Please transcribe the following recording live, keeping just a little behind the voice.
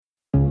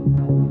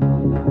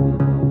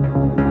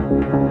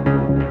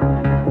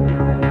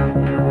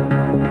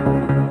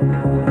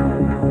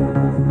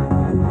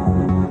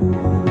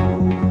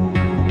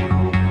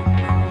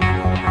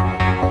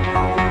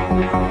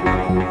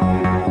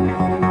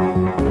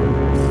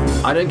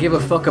I don't give a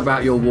fuck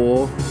about your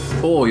war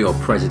or your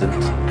president.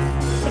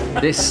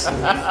 This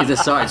is a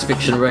science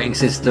fiction rating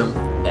system.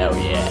 Hell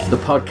yeah. The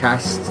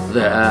podcast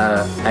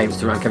that aims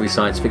to rank every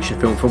science fiction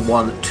film from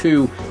 1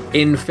 to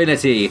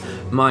infinity.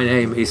 My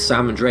name is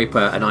Sam Draper,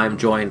 and I am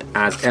joined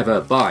as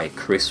ever by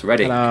Chris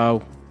Redding.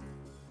 Hello.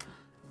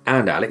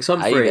 And Alex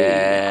Humphrey. Hey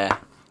there.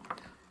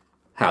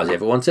 How's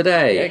everyone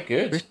today? Yeah,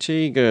 good.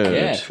 Pretty good.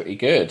 Yeah, pretty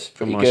good. For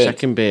Pretty my good.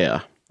 second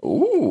beer.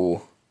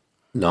 Ooh.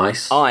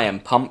 Nice. I am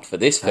pumped for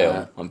this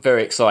film. I'm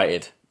very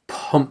excited.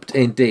 Pumped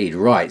indeed.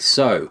 Right,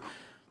 so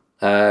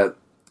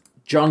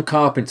John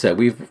Carpenter.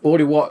 We've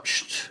already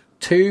watched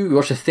two. We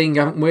watched A Thing,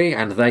 haven't we?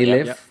 And They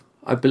Live, yep.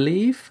 I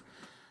believe.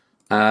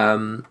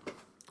 And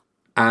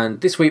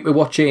this week we're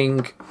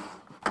watching.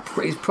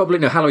 Halloween's probably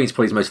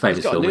his most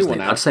famous got a film, new isn't one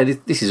it? out. I'd say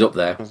this is up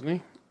there. Hasn't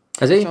he?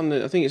 Has he? It's on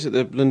I think it's at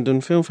the London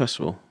Film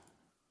Festival.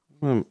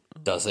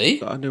 Does he?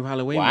 Got a new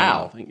Halloween Wow.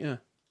 one, I think, yeah.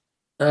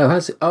 Oh,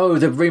 has it? Oh,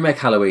 the remake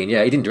Halloween.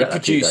 Yeah, he didn't He direct that.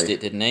 produced did it,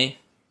 didn't he?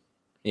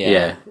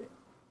 Yeah.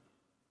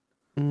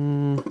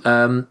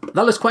 That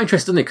looks quite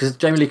interesting, doesn't it? Because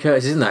Jamie Lee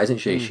Curtis is in that, isn't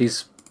she?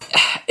 She's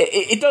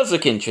It does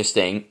look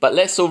interesting, but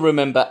let's all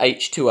remember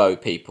H2O,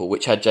 people,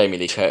 which had Jamie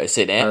Lee Curtis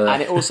in it,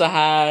 and it also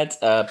had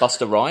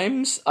Busta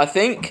Rhymes, I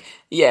think.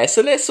 Yeah,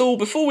 so let's all,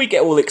 before we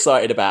get all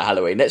excited about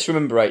Halloween, let's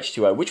remember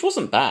H2O, which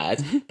wasn't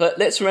bad, but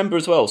let's remember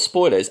as well,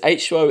 spoilers,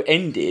 H2O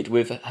ended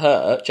with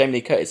her, Jamie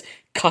Lee Curtis,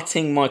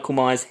 cutting Michael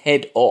Myers'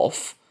 head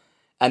off,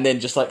 and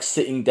then just like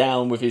sitting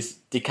down with his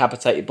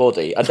decapitated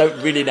body. I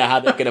don't really know how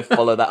they're going to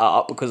follow that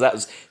up because that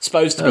was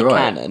supposed to be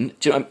canon.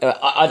 Do you know,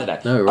 I don't know.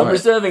 Oh, right. I'm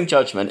reserving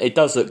judgment. It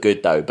does look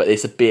good though, but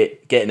it's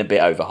getting a bit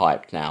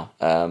overhyped now.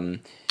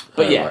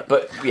 But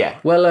yeah.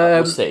 Well,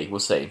 we'll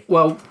see.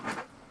 well.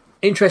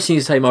 Interesting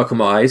you say Michael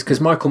Myers,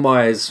 because Michael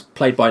Myers,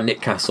 played by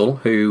Nick Castle,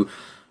 who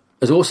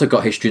has also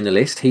got history in the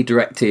list. He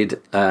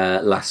directed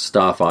Last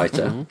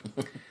Starfighter.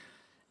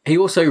 He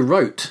also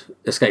wrote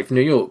Escape from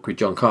New York with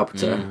John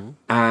Carpenter.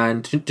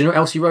 And do you know what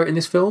else he wrote in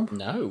this film?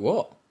 No,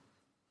 what?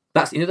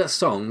 That's that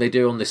song they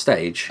do on the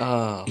stage.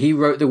 Oh. He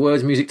wrote the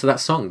words, music to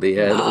that song. The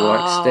little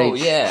like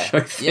stage yeah,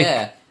 show thing.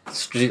 yeah.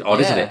 It's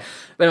odd, isn't it?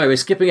 But anyway, we're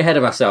skipping ahead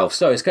of ourselves.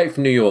 So, Escape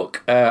from New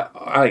York.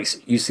 Alex,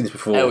 you've seen this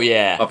before. Oh,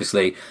 yeah.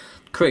 Obviously.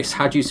 Chris,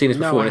 had you seen this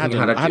before? No, I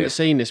Anything hadn't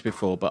seen this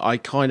before, but I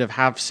kind of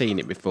have seen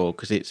it before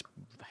because it's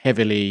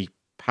heavily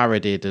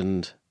parodied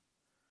and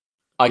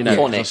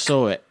Iconic. I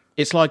saw it.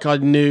 It's like I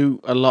knew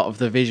a lot of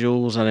the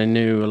visuals and I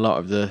knew a lot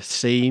of the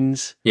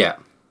scenes. Yeah.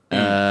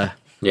 Yeah.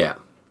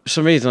 For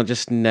some reason, I've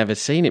just never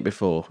seen it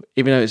before,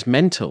 even though it's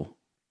mental.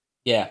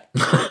 Yeah.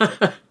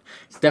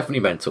 It's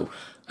definitely mental.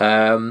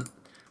 Right,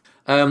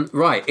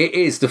 it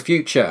is the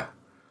future.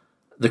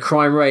 The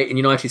crime rate in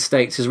the United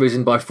States has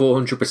risen by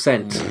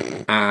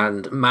 400%,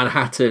 and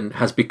Manhattan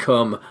has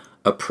become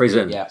a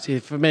prison. Yeah. See,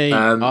 for me,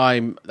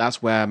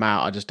 that's where I'm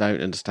at. I just don't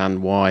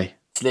understand why.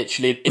 It's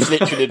literally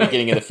the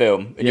beginning of the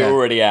film, and you're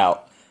already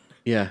out.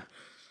 Yeah.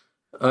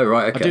 Oh,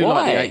 right, okay. I do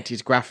Why? like the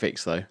 80s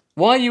graphics, though.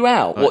 Why are you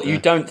out? What, you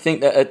don't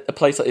think that a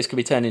place like this could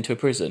be turned into a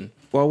prison?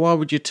 Well, why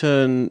would you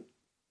turn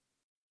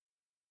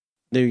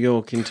New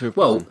York into a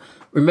Well, prison?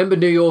 remember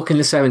New York in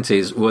the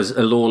 70s was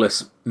a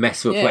lawless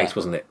mess of a Yeah. place,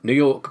 wasn't it? New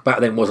York back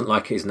then wasn't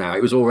like it is now.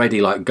 It was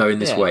already like going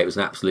this way. It was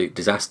an absolute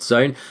disaster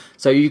zone.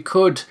 So you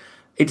could...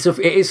 it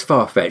is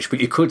far-fetched, but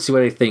you could see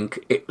where they think,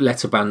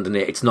 let's abandon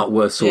it. It's not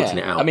worth sorting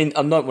it out. I mean,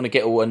 I don't want to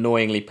get all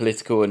annoyingly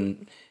political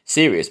and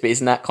serious, but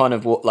isn't that kind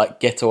of what like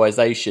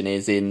ghettoization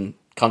is in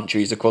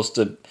countries across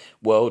the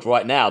world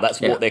right now?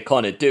 That's what they're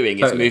kind of doing.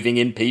 It's Totally. moving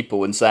in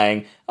people and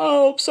saying,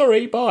 "Oh,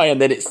 sorry, bye,"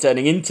 and then it's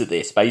turning into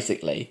this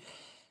basically.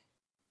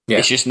 Yeah.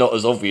 It's just not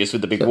as obvious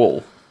with the big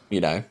wall, you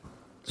know.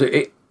 So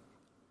it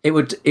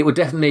would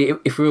definitely,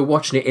 if we were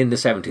watching it in the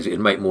 70s, it would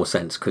make more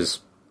sense because,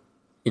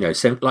 you know,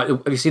 like,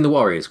 have you seen The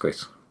Warriors,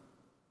 Chris?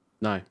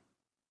 No.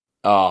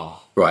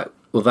 Oh, Right.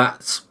 Well,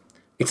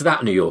 it's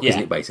that New York,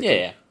 isn't it? Basically,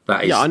 yeah.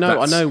 That is, Yeah, I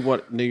that's- know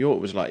what New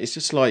York was like. It's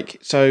just like,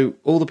 so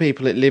all the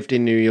people that lived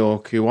in New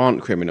York who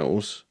aren't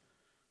criminals,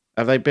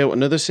 have they built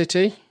another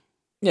city?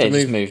 Yeah, to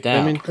just move moved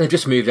them out. in? They've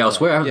just moved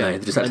elsewhere, haven't Yeah, they?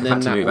 They just and had then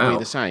to that move will be out.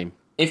 the same.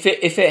 If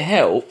it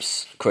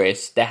helps,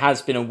 Chris, there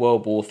has been a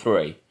World War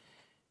III,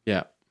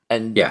 Yeah.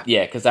 and Yeah.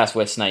 because that's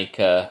where Snake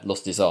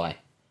lost his eye.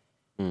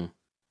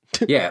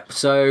 Yeah,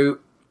 so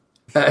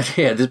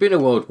there's been a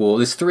world war.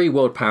 There's 3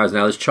 world powers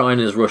now. There's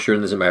China, there's Russia,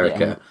 and there's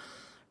America.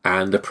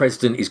 And the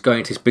president is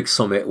going to this big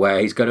summit where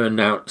he's going to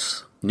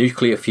announce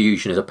nuclear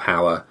fusion as a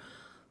power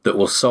that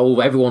will solve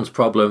everyone's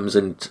problems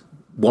and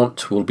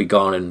want will be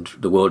gone and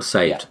the world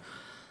saved. Yeah.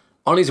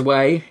 On his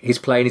way, his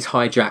plane is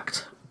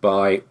hijacked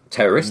by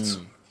terrorists.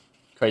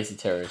 Crazy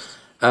terrorist.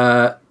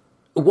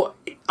 What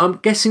I'm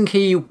guessing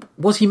he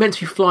meant to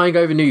be flying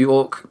over New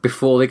York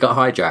before they got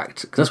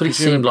hijacked? Because that's what it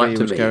seemed like he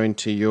to was me. going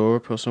to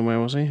Europe or somewhere,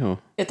 was he? Or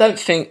I don't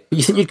think.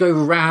 You think you'd go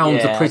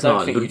round the prison I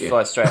don't island, think wouldn't you'd you?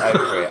 fly straight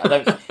over it. I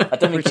don't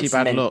think pretty it's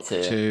bad meant luck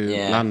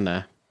to land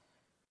there.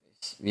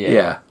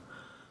 Yeah.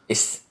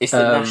 It's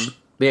the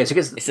Yeah, so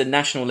it's the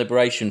National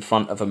Liberation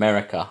Front of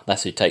America.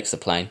 That's who takes the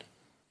plane.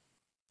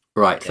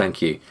 right,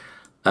 thank you.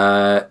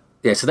 So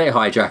they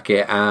hijack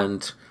it,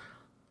 and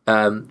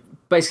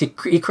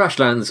Basically, he crash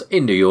lands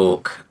in New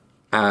York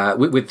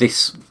with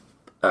this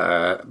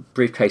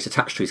briefcase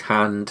attached to his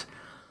hand,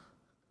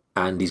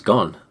 and he's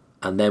gone.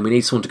 And then we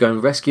need someone to go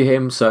and rescue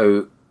him,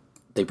 so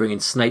they bring in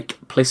Snake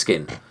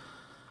Plissken.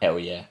 Hell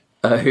yeah.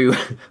 Who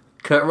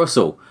Kurt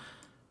Russell,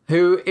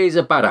 who is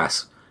a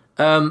badass.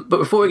 But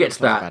before we get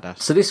to that, badass.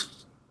 so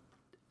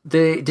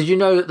did you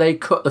know that they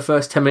cut the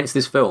first 10 minutes of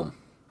this film?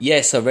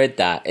 Yes, I read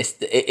that.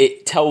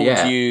 It told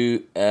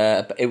you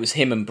it was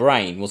him and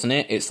Brain, wasn't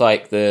it? It's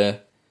like why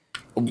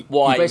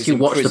You basically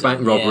watched the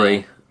prison. bank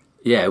robbery.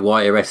 Yeah,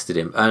 why he arrested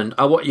him. And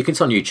you can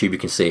see on YouTube, you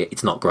can see it.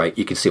 It's not great.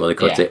 You can see why they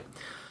cut it.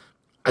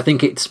 I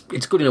think it's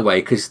good in a way,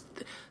 because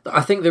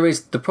I think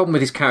the problem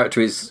with his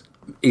character is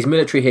he's a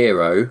military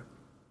hero.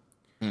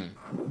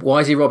 Why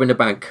is he robbing a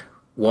bank?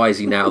 Why is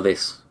he now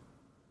this?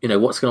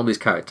 What's going on with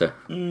his character?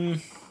 Gone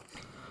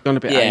a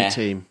bit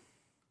A-team.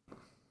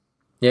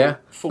 Yeah,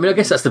 I mean, I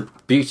guess that's the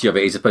beauty of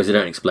it. I suppose they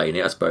don't explain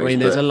it. I suppose. I mean,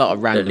 there's a lot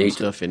of random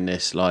stuff in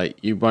this. Like,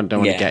 you don't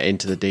want to get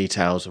into the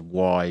details of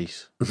why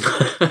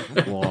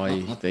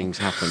things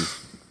happen.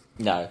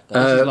 No,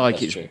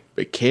 that's true.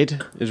 A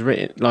kid is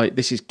written like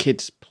this is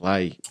kids'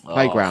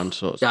 playground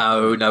sort of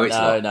No, stuff. it's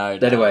not.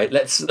 No. Anyway,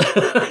 let's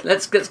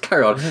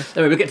carry on.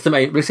 Anyway, we'll get to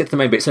the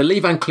main bit. So Lee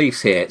Van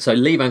Cleef's here. So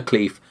Lee Van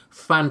Cleef,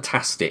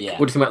 fantastic. Yeah. What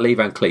do you think about Lee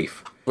Van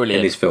Cleef?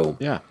 Brilliant In this film?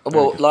 Yeah.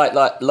 Well,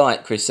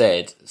 like Chris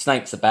said,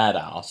 Snake's a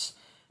badass,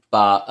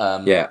 but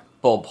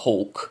Bob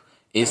Hawke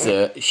is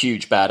a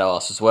huge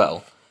badass as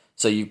well.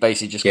 So you've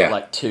basically just got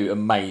like two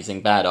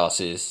amazing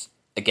badasses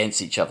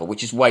against each other,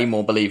 which is way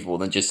more believable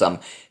than just some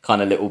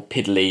kind of little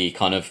piddly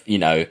kind of,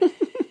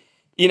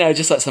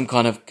 just like some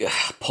kind of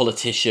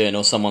politician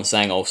or someone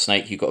saying, "Oh,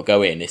 Snake, you got to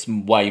go in." It's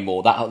way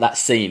more that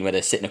scene where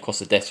they're sitting across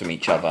the desk from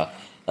each other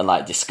and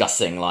like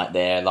discussing like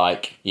they're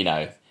like,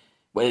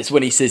 well, it's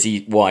when he says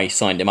why he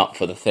signed him up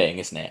for the thing,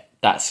 isn't it?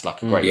 That's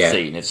like a great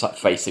scene. It's like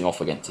facing off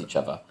against each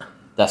other.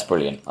 That's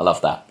brilliant. I love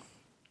that.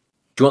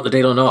 Do you want the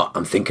deal or not?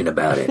 I'm thinking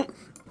about it.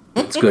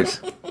 It's good.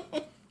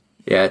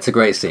 Yeah, it's a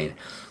great scene.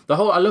 I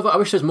love it. I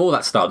wish there was more of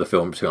that start of the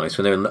film, to be honest,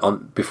 when they're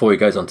before he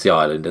goes onto the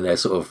island and they're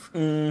sort of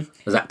there's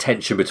that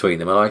tension between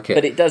them. I like it.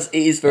 But it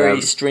is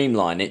very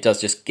streamlined. It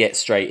does just get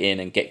straight in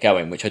and get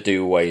going, which I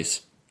do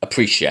always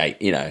appreciate,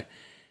 Yeah.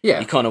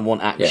 You kind of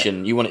want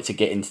action. Yeah. You want it to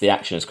get into the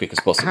action as quick as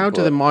possible. How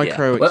do the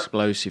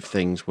micro-explosive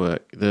things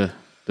work? The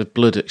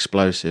blood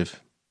explosive?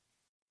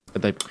 Are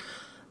they...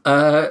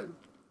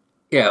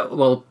 Yeah,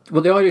 well,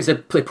 the idea is they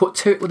put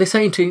two... Well, they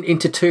say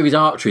into two of his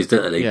arteries,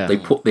 don't they? They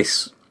put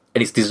this...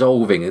 And it's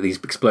dissolving, these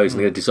explosions,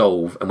 they're going to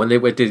dissolve. And when they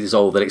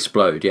dissolve, they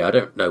explode. Yeah, I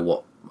don't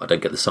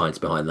get the science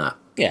behind that.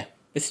 Yeah,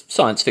 it's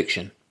science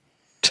fiction.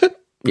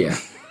 Yeah.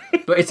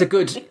 But it's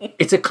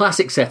a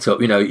classic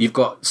setup. You've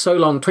got so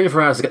long,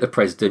 24 hours to get the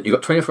president. You've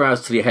got 24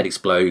 hours till your head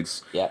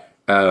explodes. Yeah.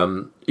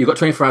 You've got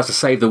 24 hours to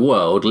save the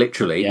world,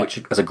 literally, which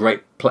has a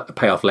great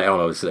payoff later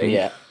on, obviously.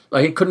 Yeah.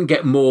 Like, it couldn't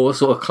get more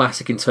sort of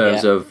classic in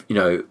terms of,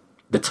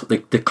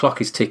 the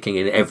clock is ticking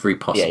in every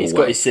possible way. Yeah, he's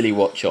got his silly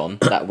watch on,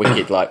 that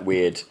wicked,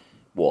 weird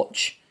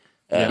watch.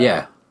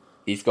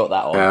 He's got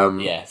that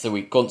on. So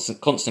we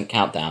constant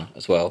countdown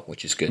as well,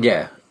 which is good.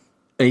 Yeah.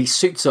 And he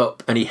suits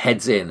up and he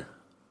heads in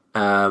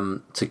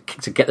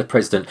to get the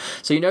president.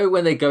 So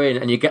when they go in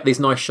and you get these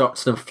nice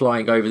shots of them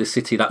flying over the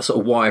city, that sort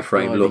of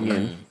wireframe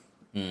look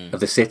of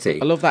the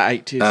city. I love that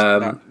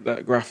 80s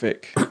that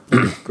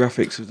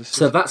graphics of the city.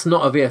 So that's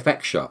not a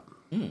VFX shot.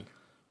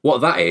 What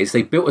that is,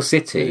 they built a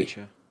city.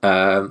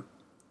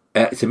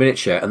 It's a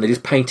miniature, and they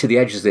just painted the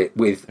edges of it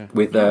with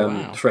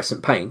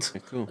fluorescent paint,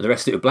 and the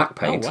rest of it with black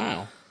paint. Oh,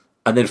 wow.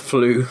 And then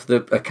flew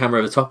a camera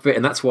over the top of it,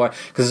 and that's why,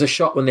 because there's a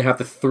shot when they have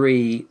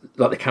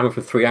the camera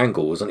from three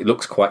angles, and it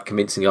looks quite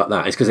convincing like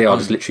that. It's because they are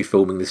just literally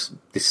filming this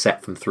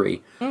set from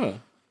three. Oh.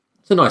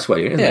 It's a nice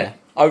way, isn't it?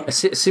 A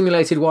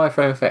simulated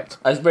wireframe effect.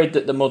 I read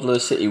that the model of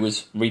the city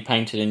was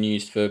repainted and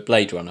used for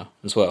Blade Runner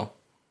as well.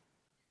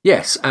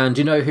 Yes, and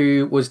do you know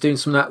who was doing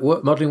some of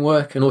that modelling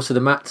work and also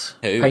the matte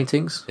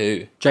paintings?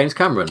 Who? James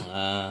Cameron.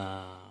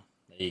 There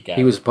you go.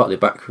 He was part of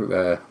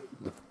the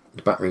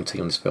backroom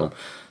team on this film.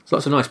 There's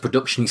lots of nice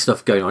production-y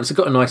stuff going on. It's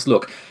got a nice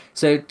look.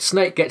 So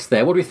Snake gets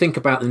there. What do we think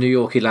about the New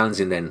York he lands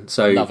in then?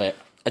 So love it.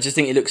 I just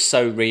think it looks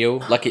so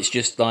real. Like it's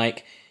just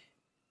like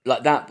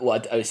that.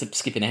 Well, it's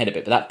skipping ahead a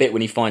bit, but that bit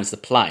when he finds the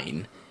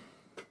plane.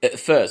 At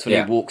first, when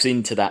he walks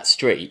into that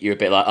street, you're a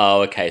bit like,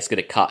 oh, okay, it's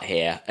going to cut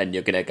here, and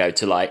you're going to go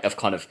to a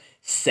kind of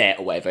set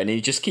or whatever, and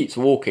he just keeps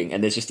walking,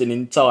 and there's just an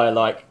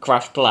entire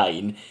crashed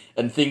plane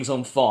and things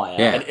on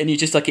fire, and you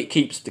just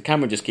the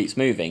camera just keeps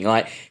moving,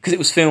 because it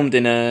was filmed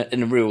in a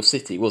real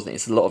city, wasn't it?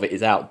 It's a lot of it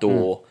is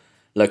outdoor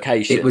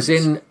locations. It was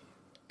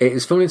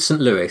filmed in St.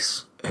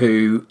 Louis.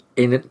 Who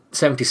in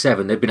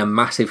 '77 there'd been a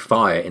massive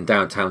fire in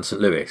downtown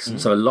St. Louis,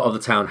 so a lot of the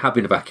town had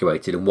been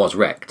evacuated and was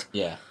wrecked.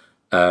 Yeah.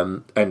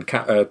 And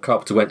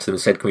Carpenter went to them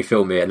and said, "Can we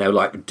film it?" And they were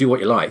like, "Do what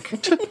you like."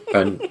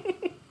 And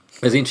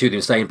as interviewed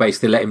him saying,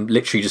 basically, let him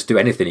literally just do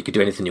anything. He could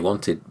do anything he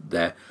wanted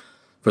there.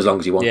 for as long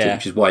as he wanted, Yeah.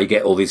 which is why you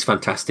get all these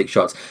fantastic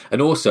shots.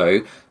 And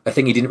also, a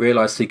thing he didn't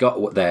realise he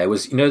got what there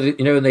was,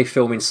 when they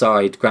film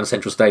inside Grand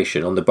Central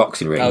Station on the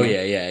boxing ring. Oh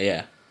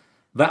yeah.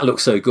 That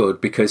looks so good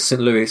because St.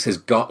 Louis has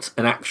got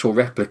an actual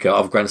replica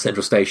of Grand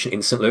Central Station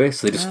in St. Louis,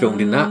 so they just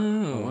filmed in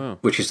that,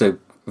 which is a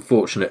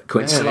fortunate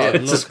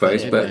coincidence, I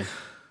suppose. But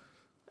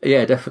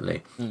yeah,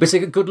 definitely. But it's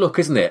a good look,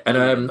 isn't it? And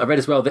I read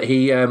as well that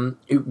he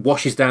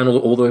washes down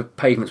all the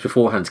pavements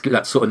beforehand to give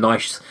that sort of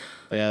nice,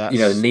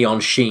 neon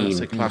sheen That's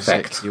a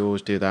classic. effect. You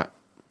always do that.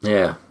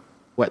 Yeah,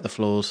 Wet the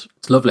floors.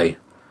 it's lovely.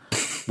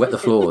 Wet the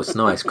floors,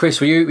 nice. Chris,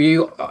 were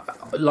you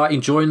like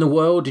enjoying the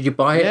world? Did you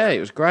buy it? Yeah, it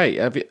was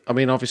great. I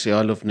mean, obviously,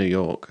 I love New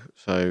York,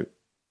 so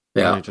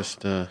Yeah.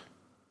 just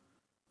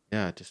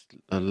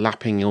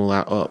lapping all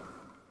that up.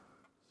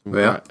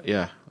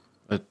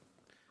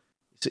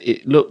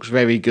 It looks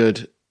very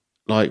good.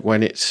 Like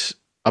when it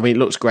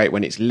looks great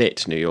when it's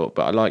lit, New York.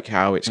 But I like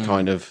how it's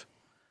kind of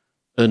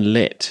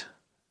unlit.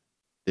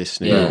 This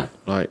New York,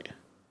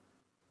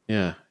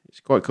 it's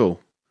quite cool.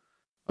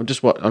 I'm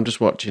just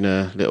watching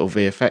a little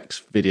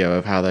VFX video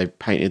of how they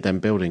painted them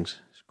buildings.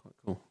 It's quite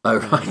cool. Oh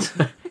right,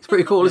 it's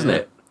pretty cool, isn't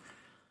it?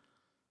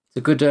 It's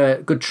a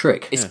good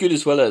trick. It's good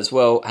as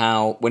well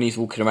how when he's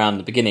walking around in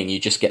the beginning, you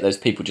just get those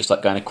people just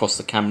like going across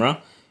the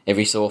camera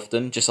every so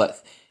often, just like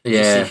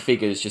you see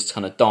figures just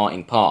kind of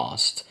darting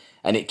past,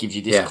 and it gives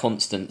you this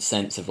constant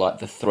sense of like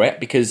the threat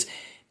because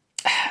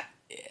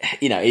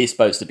it is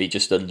supposed to be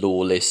just a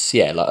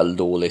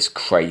lawless,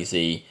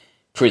 crazy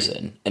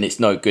prison, and it's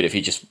no good if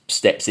he just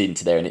steps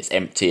into there and it's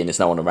empty and there's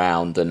no one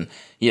around, and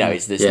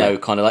there's no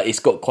kind of like, it's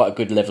got quite a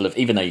good level of,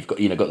 even though you've got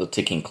got the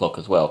ticking clock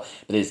as well,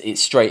 but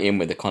it's straight in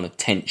with the kind of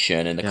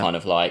tension and the kind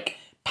of like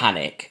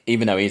panic.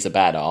 Even though he's a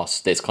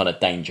badass, there's kind of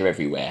danger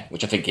everywhere,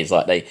 which I think is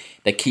like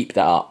they keep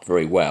that up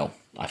very well.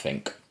 I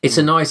think it's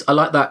I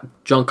like that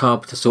John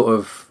Carpenter sort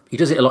of, he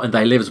does it a lot in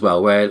They Live as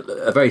well, where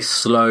a very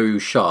slow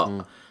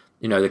shot,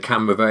 the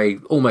camera very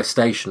almost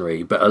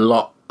stationary, but a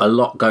lot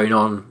going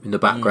on in the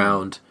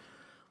background.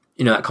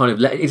 That kind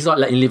of, it's like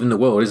letting you live in the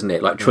world, isn't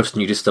it? Like trusting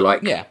you just to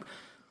like...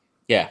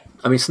 Yeah.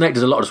 I mean, Snake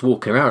does a lot of just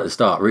walking around at the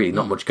start, really,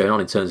 not much going on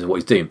in terms of what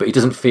he's doing, but he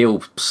doesn't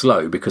feel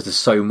slow because there's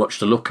so much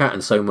to look at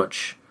and so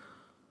much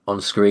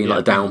on screen,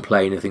 like the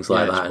downplaying and things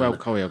like that. It's well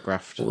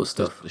choreographed. All the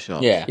stuff. The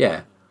shots.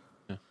 Yeah.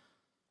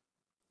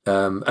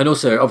 And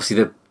also,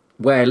 obviously,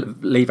 where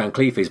Lee Van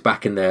Cleef is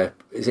back in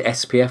is it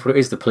SPF? What it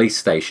is, the police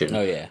station.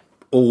 Oh, yeah.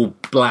 All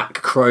black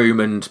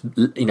chrome and,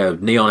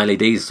 neon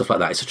LEDs and stuff like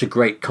that. It's such a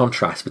great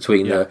contrast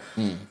between the...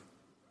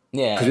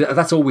 Yeah, because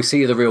that's all we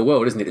see of the real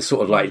world, isn't it? It's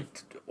sort of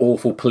like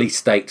awful police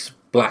state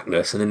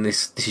blackness, and then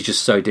this is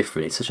just so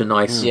different. It's such a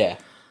nice,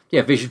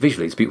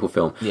 visually, it's a beautiful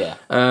film. Yeah.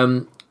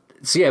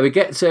 So we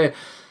get to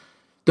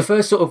the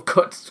first sort of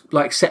cut,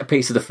 like set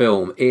piece of the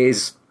film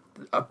is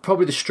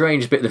probably the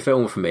strangest bit of the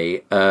film for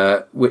me,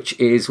 which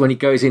is when he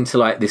goes into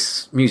like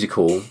this music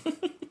hall,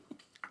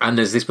 and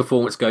there's this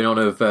performance going on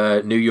of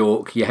New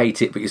York, you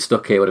hate it but you're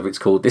stuck here, whatever it's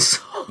called. This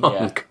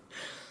song,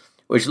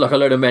 which is like a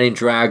load of men in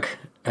drag.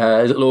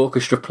 Little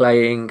orchestra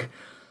playing.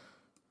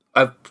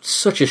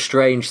 Such a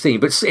strange scene,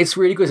 but it's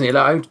really good, isn't it?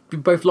 Like, you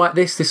both like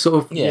this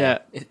sort of... Yeah,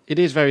 it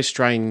is very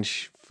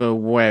strange for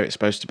where it's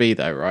supposed to be,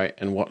 though, right?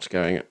 And what's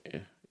going on.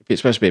 If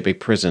it's supposed to be a big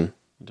prison,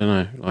 I don't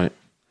know, like...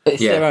 But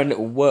it's their own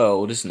little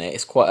world, isn't it?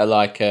 It's quite a,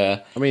 like...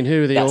 I mean,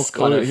 who are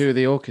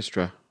the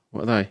orchestra?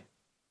 What are they?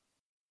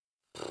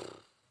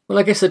 Well,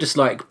 I guess they're just,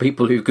 like,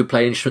 people who could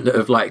play an instrument that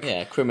have, like...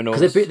 Yeah, criminals.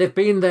 Because they've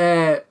been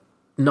there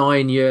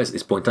 9 years at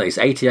this point. It's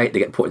 88 they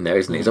get put in there,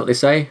 isn't it? Is that what they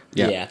say?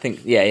 Yeah, I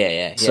think...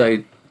 Yeah.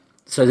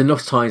 So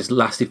enough time's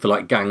lasted for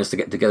like gangs to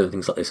get together and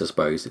things like this. I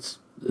suppose it's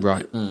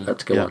right. Have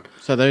to go on.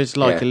 So there's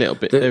like a little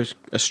bit. There's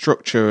a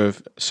structure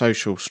of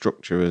social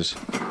structure has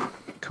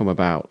come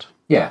about.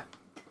 Yeah.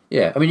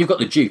 I mean, you've got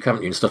the Duke,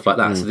 haven't you, and stuff like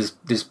that. So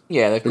there's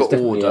they've got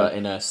order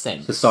in a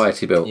sense.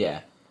 Society built. Yeah.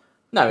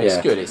 No, it's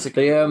good. It's a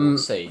good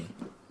scene.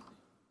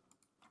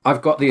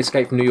 I've got the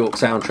Escape from New York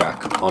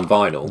soundtrack on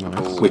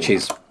vinyl, which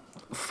is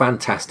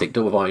fantastic.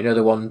 Double vinyl. You know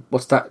the one?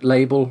 What's that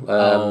label?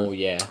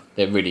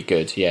 They're really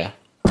good. Yeah.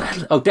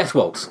 Death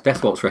Waltz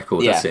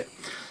record. That's it.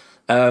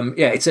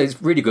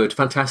 It's really good,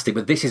 fantastic.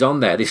 But this is on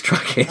there. This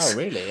track is. Oh,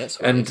 really? That's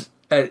weird.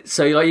 And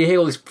so like you hear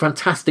all this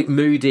fantastic,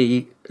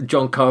 moody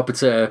John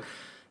Carpenter,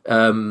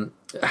 Alan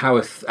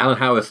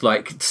Howarth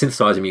like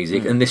synthesizer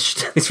music, and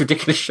this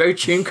ridiculous show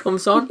tune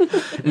comes on,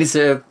 and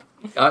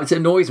it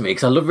annoys me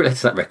because I love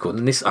that record,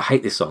 and I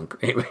hate this song.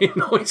 It really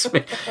annoys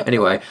me.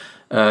 Anyway,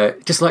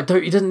 just like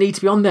it doesn't need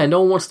to be on there.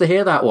 No one wants to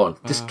hear that one.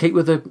 Just keep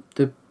with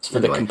the for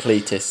the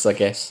completists, I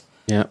guess.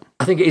 Yeah,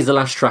 I think it is the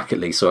last track at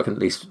least, so I can at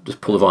least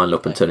just pull the vinyl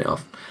up and turn it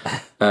off.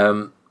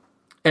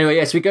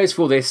 Anyway, so he goes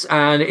for this,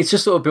 and it's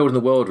just sort of building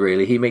the world,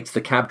 really. He meets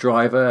the cabbie,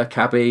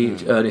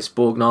 Ernest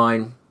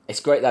Borgnine.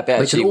 It's great that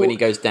bit, actually, when he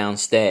goes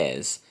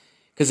downstairs.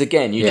 Because,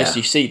 again, you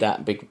see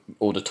that big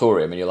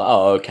auditorium, and you're like,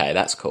 oh, okay,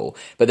 that's cool.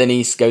 But then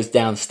he goes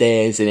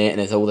downstairs in it, and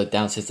there's all the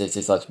downstairs, there's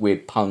this like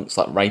weird punks,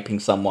 like, raping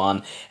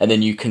someone, and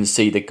then you can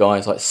see the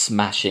guys, like,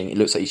 smashing, it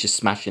looks like he's just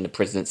smashing the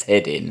president's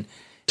head in.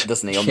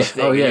 doesn't he? On the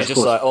thing, Oh, yeah, and you're of just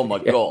course. like, oh my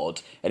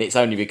god! And it's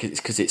only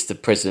because it's the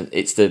prison.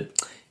 It's the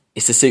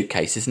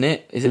suitcase, isn't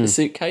it? Is it the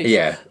suitcase?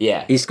 Yeah,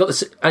 yeah. He's got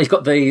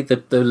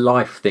the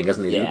life thing,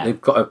 hasn't he? Yeah.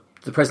 They've got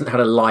the president had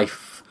a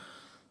life.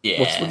 Yeah.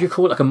 What do you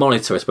call it? Like a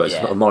monitor, I suppose.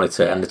 Yeah. A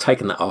monitor, Yeah. and they're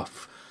taking that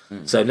off.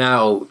 So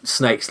now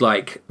Snake's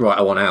like, right,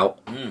 I want out,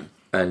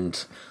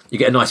 and you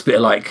get a nice bit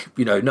of like,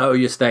 no,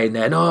 you're staying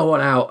there. No, I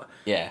want out.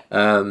 Yeah.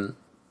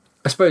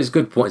 I suppose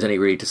good point, isn't it,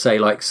 really, to say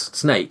like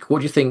Snake. What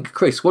do you think,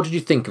 Chris? What did you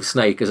think of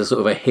Snake as a sort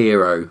of a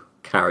hero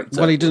character?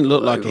 Well, he doesn't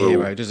look like a overall?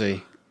 hero, does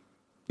he?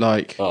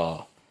 Like,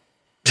 Oh.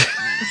 What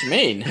do you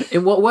mean?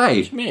 In what way?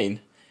 What do you mean?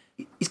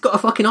 He's got a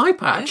fucking eye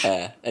patch.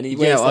 Yeah, and he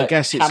wears yeah, I that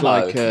guess it's camo.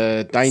 like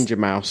a Danger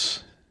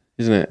Mouse,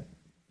 isn't it?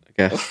 I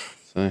guess.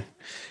 So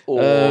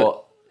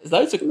Or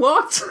those are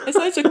What? there's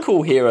loads of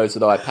cool heroes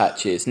with eye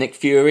patches. Nick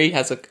Fury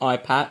has an eye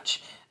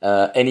patch.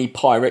 Any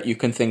pirate you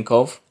can think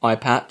of, eye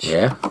patch.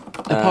 Yeah.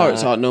 the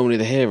pirates aren't normally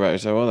the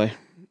heroes, though, are they?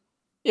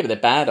 Yeah, but they're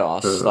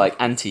badass, like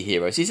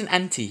anti-heroes. He's an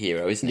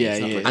anti-hero, isn't he? Yeah,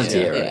 He's not he is, really-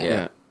 Anti-hero,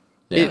 Yeah.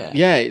 yeah.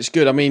 Yeah, it's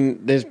good. I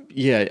mean, as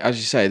you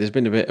say, there's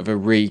been a bit of a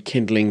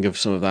rekindling of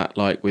some of that,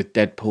 like with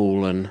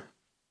Deadpool and,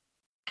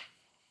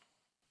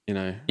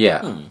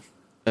 Yeah.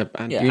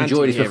 and You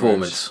enjoyed his anti-heroes.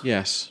 performance?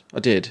 Yes, I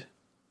did.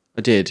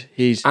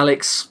 He's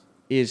Alex.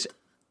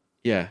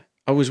 yeah.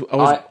 I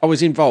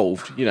was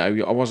involved. I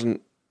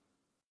wasn't.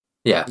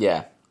 Yeah.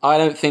 Yeah. I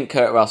don't think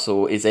Kurt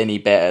Russell is any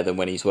better than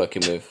when he's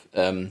working with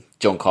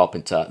John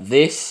Carpenter.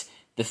 This,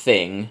 The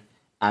Thing,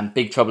 and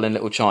Big Trouble in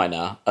Little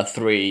China are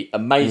three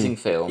amazing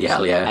films.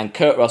 Yeah, yeah. And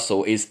Kurt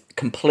Russell is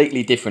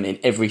completely different in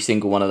every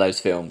single one of those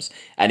films.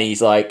 And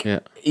he's like,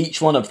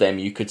 each one of them,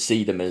 you could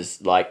see them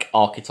as like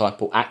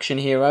archetypal action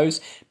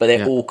heroes, but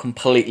they're all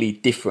completely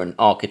different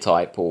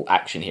archetypal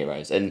action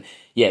heroes. And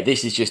yeah,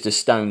 this is just a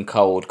stone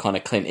cold kind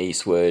of Clint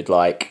Eastwood,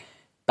 like,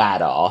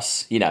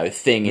 badass.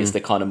 Thing is the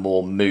kind of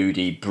more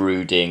moody,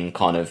 brooding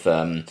kind of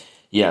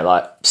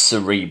like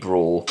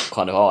cerebral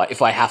kind of, all right,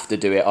 if I have to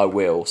do it, I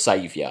will,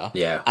 saviour.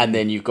 Yeah. And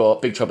then you've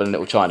got Big Trouble in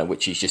Little China,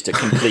 which is just a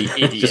complete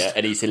idiot,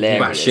 and he's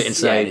hilarious. batshit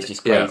insane. Yeah, and it's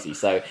just crazy.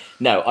 So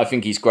no, I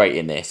think he's great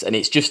in this, and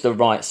it's just the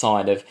right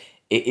side of.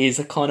 It is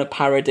a kind of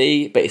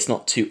parody, but it's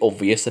not too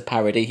obvious a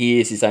parody. He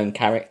is his own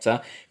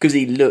character because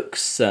he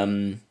looks,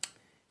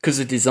 because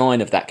the design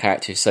of that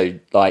character is so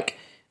like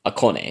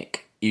iconic.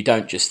 You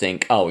don't just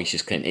think, oh, he's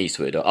just Clint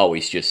Eastwood, or oh,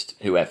 he's just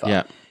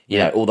whoever.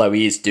 Yeah. Although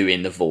he is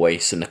doing the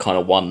voice and the kind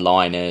of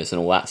one-liners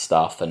and all that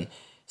stuff, and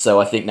so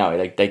I think no,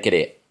 they get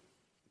it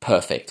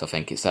perfect. I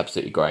think it's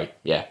absolutely great.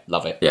 Yeah,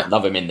 love it. Yeah.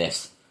 Love him in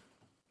this.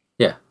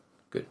 Yeah.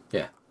 Good.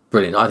 Yeah.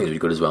 Brilliant. I think it was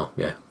good as well.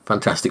 Yeah.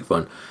 Fantastic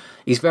fun.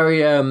 He's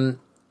very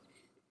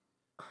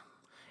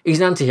he's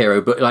an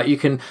anti-hero, but like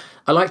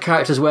I like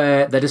characters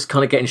where they're just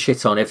kind of getting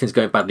shit on, everything's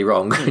going badly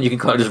wrong, and you can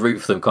kind of just root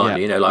for them, can't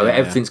you?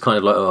 Everything's kind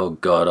of like, oh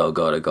god, oh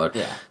god, oh god.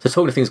 Yeah. So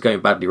talking of things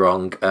going badly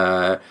wrong,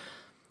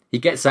 he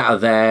gets out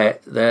of there.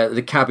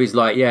 The cabbie's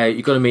like, yeah,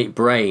 you've got to meet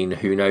Brain,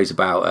 who knows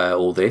about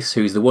all this,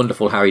 who's the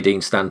wonderful Harry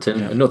Dean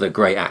Stanton, another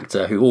great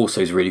actor who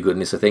also is really good in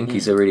this, I think.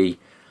 He's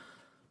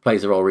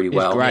plays the role really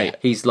well. great.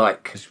 He's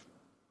like,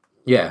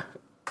 yeah,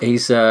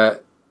 he's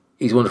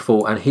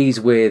wonderful, and he's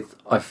with,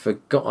 I've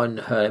forgotten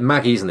her,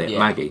 Maggie, isn't it? Yeah.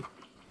 Maggie,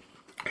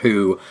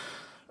 who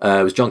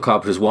was John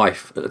Carpenter's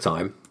wife at the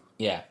time.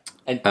 Yeah.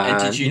 And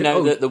did you know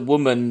oh. that the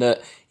woman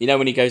that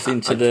when he goes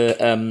into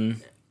the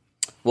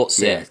what's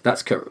Yeah, it?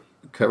 that's Kurt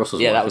Russell's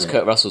wife. Yeah, that was isn't it?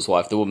 Kurt Russell's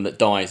wife, the woman that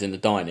dies in the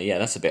diner. Yeah,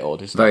 that's a bit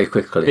odd, isn't Very it?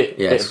 quickly, Bit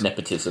yes. of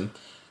nepotism.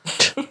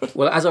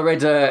 Well, as I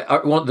read,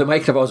 one of the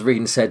makeup I was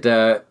reading said,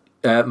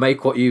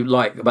 make what you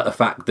like about the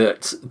fact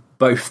that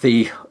both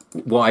the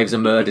wives are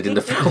murdered in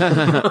the film.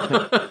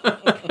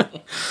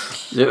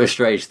 It's a bit of a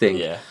strange thing.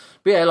 Yeah.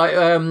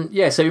 But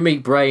yeah, so we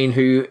meet Brain,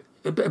 who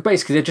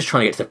basically they're just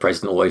trying to get to the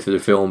president all the way through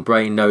the film.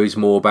 Brain knows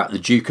more about the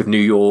Duke of New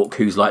York,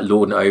 who's like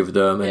lording it over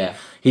them, and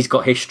he's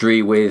got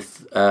history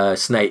with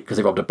Snake because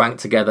they robbed a bank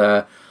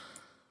together.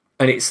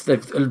 And it's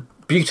a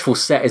beautiful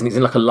set, isn't it? It's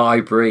in like a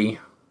library,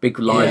 big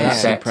library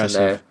set.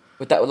 impressive.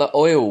 With that like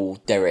oil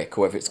derrick,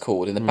 or whatever it's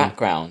called, in the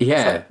background. Yeah,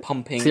 It's like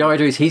pumping. So the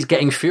idea is he's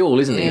getting fuel,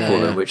 isn't he, Yeah.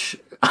 for them? Which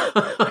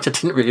I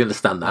didn't really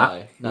understand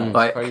that. No, it's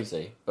Like,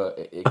 crazy.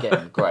 But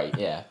again, great,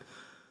 yeah.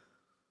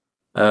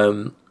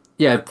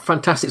 yeah,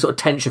 fantastic sort of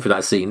tension for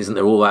that scene, isn't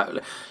there? All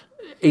that.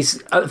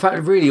 He's in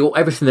fact really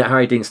everything that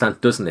Harry Dean Stanton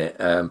does in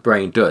it,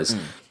 Brain does,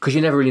 because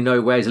you never really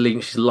know where his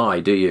allegiances lie,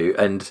 do you?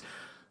 And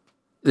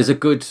there's a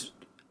good.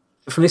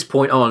 From this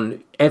point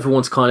on,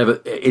 everyone's kind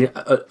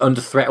of under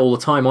threat all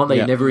the time, aren't they?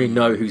 Yeah. You never really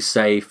know who's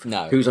safe,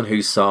 No. who's on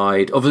whose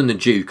side, other than the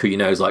Duke, who you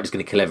know is like just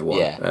going to kill everyone.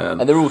 Yeah,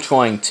 and they're all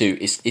trying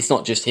to. It's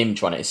not just him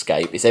trying to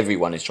escape. It's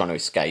everyone is trying to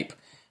escape,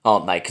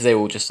 aren't they? Because they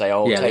all just say,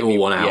 "Oh, Yeah, take they all me,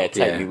 want out, yeah,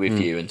 take yeah. me with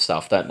you" and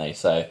stuff, don't they?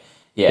 So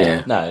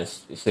yeah. No,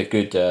 it's a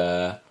good.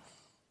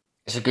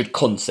 It's a good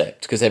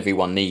concept because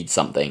everyone needs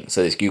something.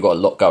 So you've got a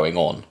lot going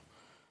on.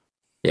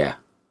 Yeah.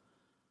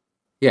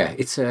 Yeah,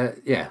 it's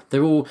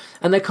they're all,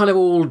 and they're kind of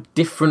all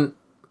different.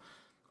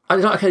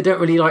 They don't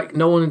really like.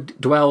 No one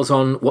dwells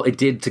on what they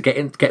did to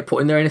get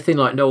put in there or anything.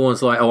 Like no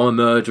one's like, "Oh, I'm a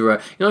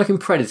murderer." You know, like in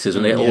Predators,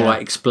 when they all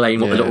like explain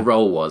what the little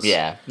role was.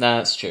 Yeah, no,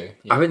 that's true.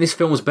 Yeah. I think this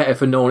film was better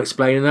for no one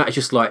explaining that. It's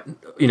just like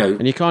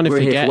and you kind of we're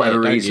here forget for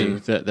whatever don't reason. you,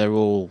 that they're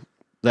all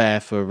there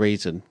for a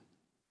reason.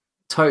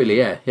 Totally,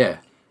 yeah.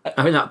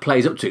 I think that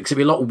plays up to it because it'd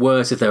be a lot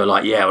worse if they were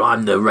like, "Yeah, well,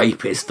 I'm the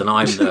rapist and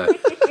I'm the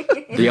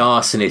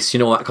arsonist,"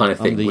 that kind of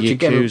thing. Which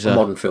again, a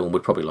modern film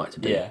would probably like to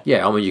do.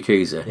 Yeah, I'm a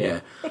Yakuza.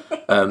 Yeah.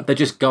 They're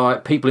just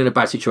people in a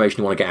bad situation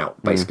who want to get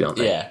out, basically, aren't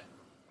they? Yeah.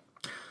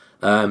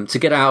 To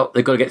get out,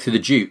 they've got to get through the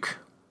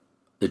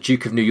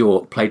Duke of New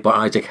York, played by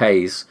Isaac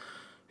Hayes,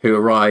 who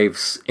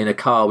arrives in a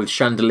car with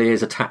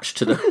chandeliers attached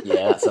to the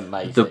that's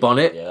amazing. the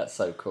bonnet. Yeah, that's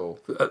so cool.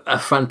 A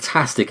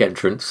fantastic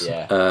entrance.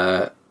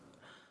 Yeah.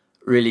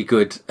 Really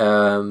good.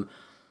 And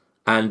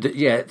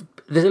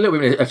there's a little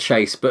bit of a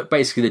chase, but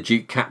basically the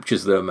Duke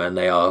captures them and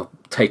they are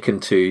taken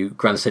to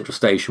Grand Central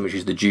Station, which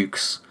is the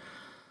Duke's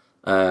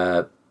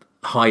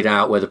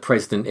hideout where the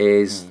president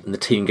is, and the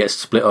team gets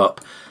split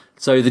up.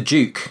 So the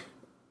Duke,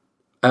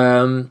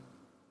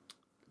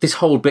 this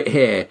whole bit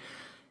here,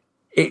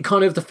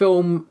 the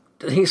film,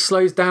 I think it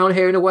slows down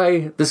here in a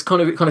way. It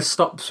kind of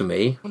stops for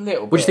me. A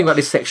little bit. What do you think about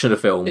this section of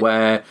the film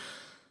where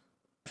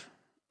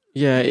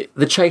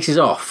the chase is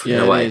off in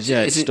a way?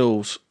 It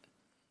stalls.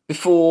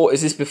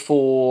 Is this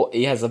before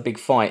he has a big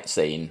fight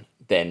scene?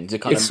 Then to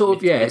kind it's sort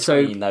of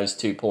between those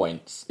 2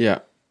 points.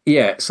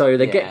 Yeah, so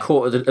they get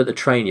caught at the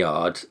train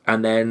yard,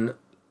 and then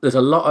there's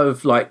a lot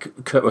of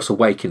like Kurt Russell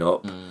waking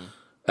up,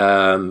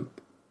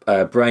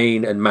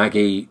 Brain and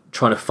Maggie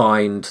trying to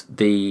find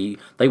they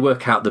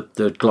work out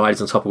the gliders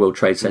on top of World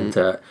Trade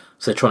Center,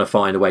 so they're trying to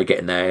find a way of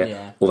getting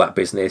there, all that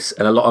business,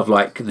 and a lot of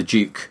like the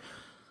Duke.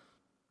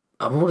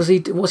 What's he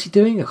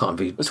doing? I can't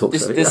be talking.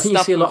 There's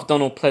stuff of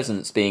Donald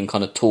Pleasance being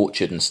kind of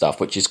tortured and stuff,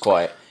 which is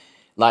quite.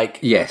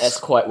 That's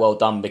quite well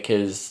done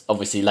because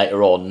obviously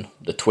later on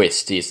the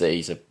twist is that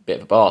he's a bit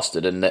of a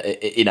bastard, and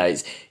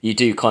you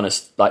do kind of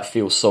like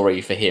feel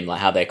sorry for him, like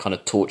how they're kind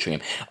of torturing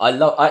him. I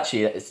love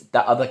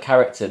that other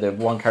character. The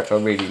one character I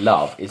really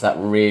love is that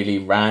really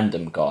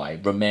random guy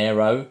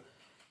Romero,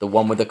 the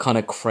one with the kind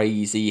of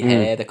crazy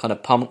hair, the kind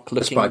of punk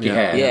looking spiky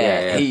hair.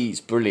 Yeah,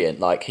 he's brilliant.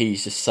 Like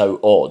he's just so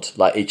odd.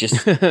 Like it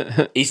just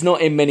he's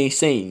not in many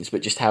scenes,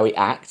 but just how he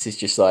acts is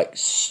just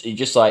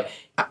like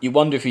you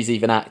wonder if he's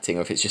even acting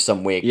or if it's just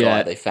some weird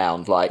guy they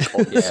found like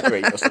on the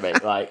street or something.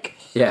 Like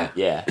yeah.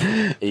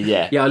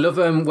 I love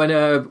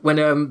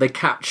when they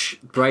catch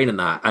Brain and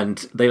that, and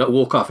they like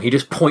walk off. And he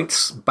just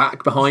points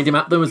back behind him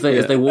at them as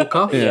they walk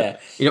off. Yeah,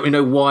 you don't really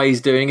know why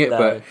he's doing it,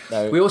 but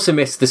we also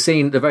missed the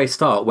scene at the very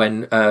start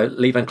when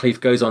Lee Van Cleef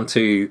goes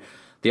onto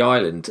the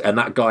island, and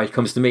that guy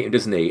comes to meet him,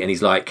 doesn't he? And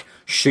he's like,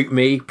 "Shoot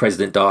me,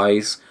 President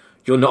dies.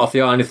 You're not off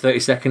the island in 30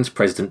 seconds,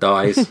 President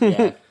dies."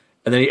 Yeah.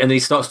 And then he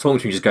starts talking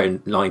to him, just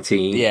going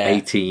 19,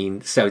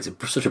 18. So it's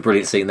such a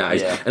brilliant scene that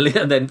is. Yeah.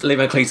 And then Lee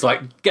Van Cleef's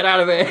like, "Get out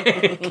of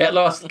it, get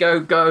lost,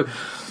 go."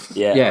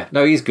 Yeah.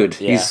 No, he's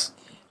good. Yeah. He's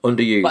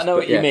underused. But I know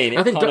what you mean.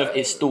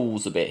 It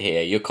stalls a bit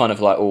here. You're kind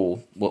of like,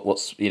 oh,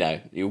 what's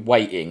you're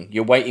waiting.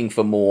 You're waiting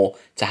for more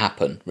to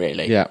happen.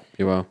 Really. Yeah,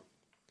 you are.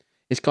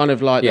 It's kind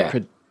of like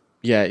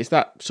it's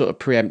that sort of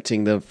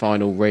preempting the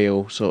final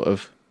real sort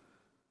of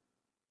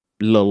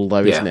lull,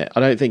 though, isn't it? I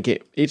don't think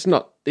it's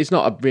not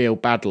a real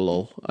bad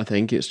lull. I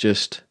think it's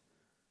just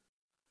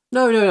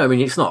no. I mean,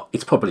 it's not.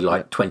 It's probably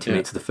like 20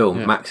 minutes of the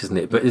film max, isn't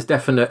it? But there's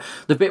definite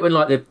the bit when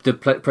like the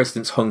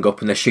president's hung up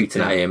and they're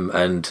shooting at him,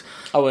 and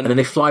then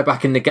they fly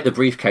back and they get the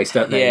briefcase,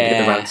 don't they? And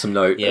get the ransom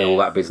note and all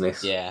that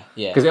business. Yeah.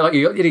 Because they're like,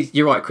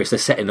 you're right, Chris. They're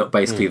setting up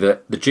basically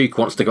that the Duke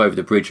wants to go over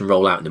the bridge and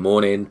roll out in the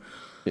morning.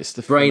 It's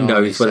the Brain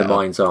knows where the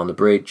mines are on the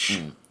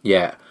bridge.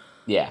 Yeah.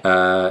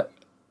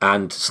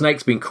 And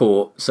Snake's been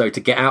caught, so to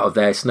get out of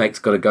there, Snake's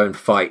got to go and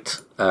fight.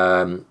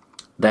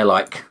 They're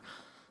like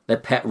their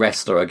pet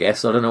wrestler, I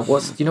guess. I don't know.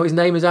 Do you know what his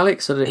name is,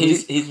 Alex?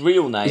 His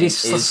real name is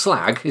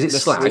Slag. Is it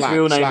Slag? His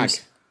real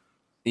name's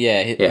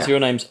his real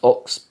name's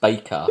Ox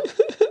Baker,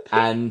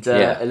 and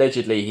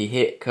allegedly he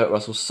hit Kurt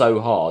Russell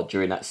so hard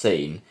during that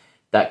scene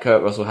that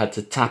Kurt Russell had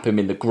to tap him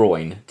in the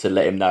groin to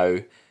let him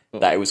know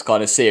that it was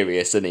kind of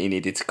serious and that he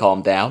needed to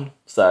calm down.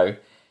 So.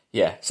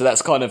 Yeah, so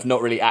that's kind of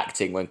not really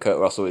acting when Kurt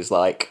Russell is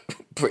like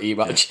pretty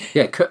much.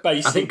 Yeah, I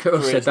think Kurt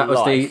Russell said that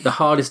was the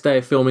hardest day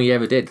of filming he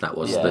ever did. That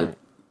was that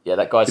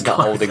guy's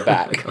not holding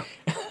back.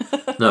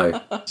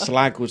 No,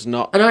 Slag was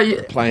not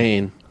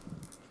playing.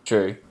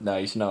 True, no,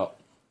 he's not.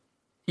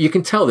 You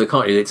can tell that,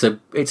 can't you?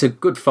 It's a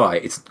good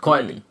fight. It's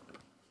quite,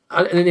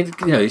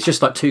 it's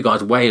just like two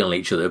guys weighing on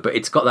each other, but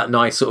it's got that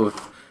nice sort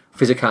of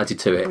physicality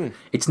to it.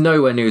 It's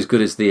nowhere near as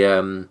good as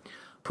the.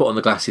 Put on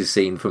the glasses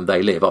scene from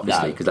They Live,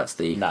 obviously, because that's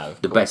the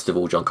best of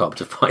all John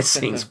Carpenter fight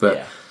scenes.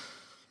 But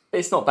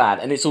it's not bad,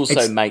 and it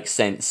also makes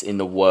sense in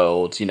the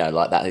world.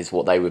 Like that is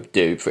what they would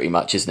do, pretty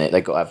much, isn't it?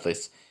 They've got to have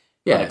this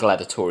kind of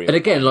gladiatorial. And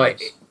again,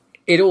 like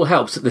it all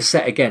helps that the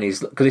set again is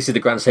because this is the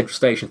Grand Central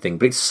Station thing,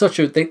 but it's such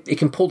it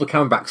can pull the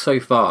camera back so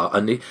far,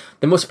 and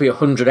there must be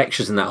 100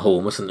 extras in that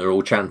hall, mustn't there?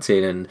 All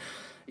chanting, and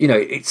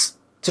it's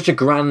such a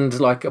grand,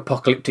 like,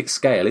 apocalyptic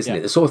scale, isn't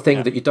it? The sort of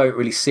thing that you don't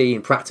really see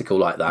in practical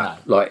like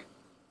that. No. Like,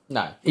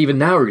 no, even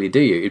now, really, do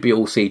you? It'd be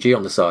all CG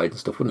on the side and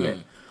stuff, wouldn't it?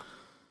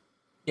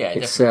 Yeah,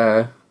 it's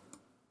got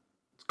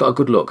a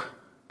good look,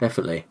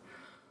 definitely.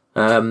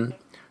 So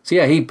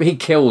yeah, he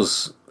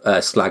kills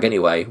Slag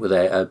anyway with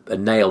a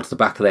nail to the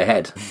back of their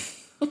head,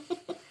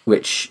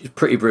 which is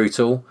pretty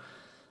brutal.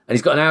 And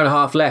he's got an hour and a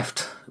half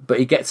left, but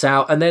he gets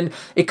out, and then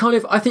I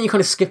think you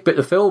kind of skip a bit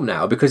of the film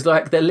now, because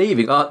like they're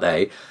leaving, aren't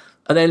they?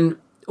 And then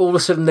all of a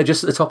sudden they're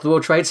just at the top of the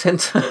World Trade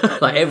Center,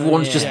 like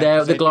everyone's just there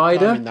with the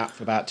glider. Been that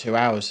for about 2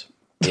 hours.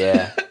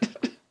 Yeah.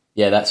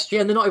 Yeah, that's true.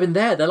 Yeah, and they're not even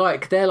there. They're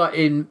like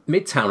in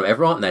Midtown or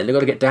whatever, aren't they? And they've got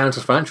to get down to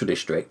the financial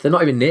district. They're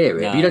not even near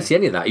it. No. But you don't see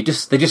any of that.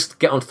 They just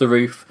get onto the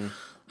roof.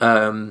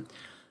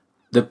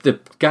 The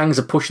gangs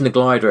are pushing the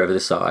glider over the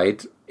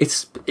side.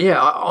 It's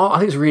I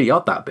think it's really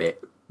odd, that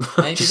bit.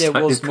 Maybe there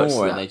was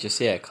more, and they just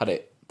cut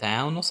it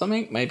down or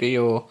something. Maybe,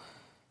 or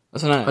I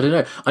don't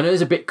know. I know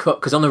there's a bit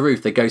cut because on the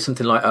roof they go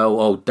something like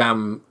oh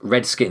damn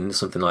Redskins,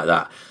 something like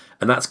that.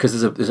 And that's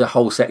because there's a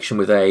whole section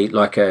with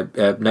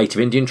a Native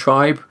Indian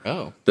tribe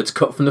that's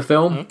cut from the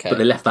film, but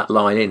they left that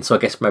line in. So I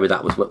guess maybe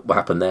that was what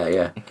happened there.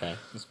 Yeah. Okay,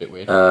 that's a bit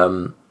weird.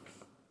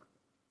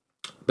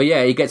 But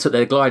yeah, he gets up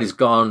there. The glider's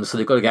gone, so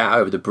they've got to get out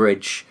over the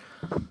bridge.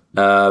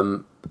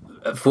 The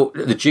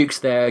Duke's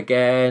there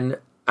again,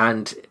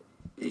 and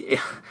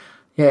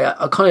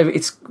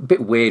it's a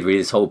bit weird, really,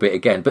 this whole bit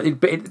again. But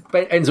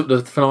it ends up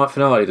with the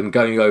finale, them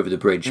going over the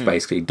bridge,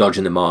 basically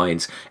dodging the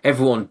mines,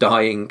 everyone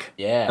dying.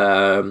 Yeah,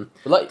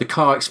 the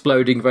car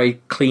exploding very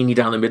cleanly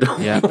down the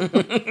middle. Yeah,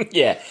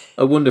 yeah,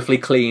 a wonderfully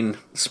clean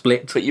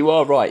split. But you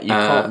are right. You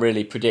can't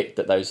really predict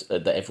that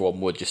that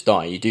everyone would just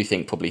die. You do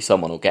think probably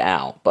someone will get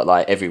out, but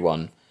like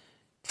everyone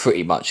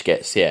pretty much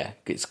gets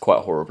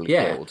quite horribly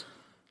killed.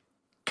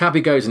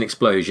 Cabby goes an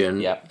explosion.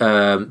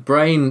 Yep.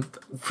 Brain,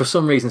 for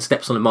some reason,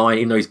 steps on a mine,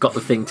 even though he's got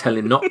the thing telling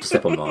him not to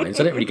step on mines.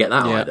 I don't really get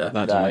that either.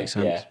 That doesn't make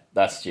sense. Yeah,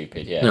 that's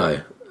stupid,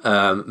 yeah.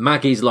 No.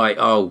 Maggie's like,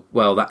 oh,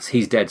 well,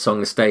 he's dead, so I'm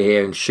going to stay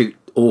here and shoot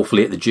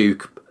awfully at the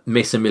Duke,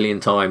 miss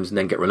 1,000,000 times, and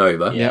then get run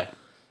over. Yeah.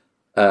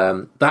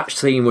 That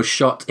scene was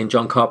shot in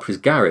John Carpenter's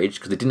garage,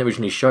 because they didn't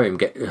originally show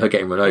her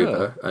getting run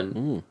over,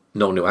 and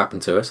no one knew what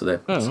happened to her, so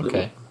that's a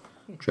little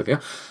trivia.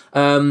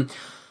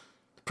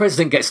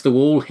 President gets to the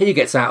wall. He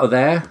gets out of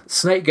there.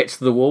 Snake gets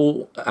to the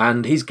wall,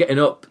 and he's getting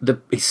up.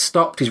 He's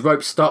stopped. His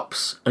rope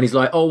stops, and he's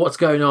like, "Oh, what's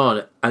going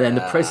on?" And then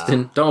the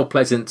president, Donald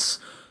Pleasance,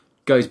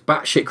 goes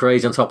batshit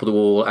crazy on top of the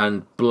wall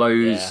and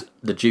blows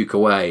the Duke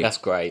away. That's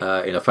great.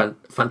 In a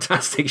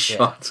fantastic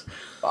shot.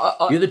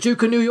 You're the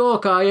Duke of New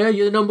York, are you?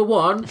 You're the number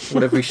one.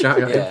 Whatever he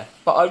shouted at him.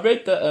 But I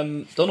read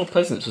that Donald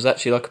Pleasance was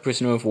actually like a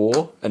prisoner of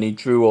war, and he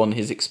drew on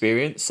his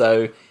experience.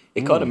 So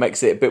it kind of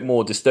makes it a bit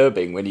more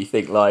disturbing when you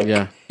think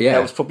that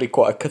was probably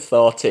quite a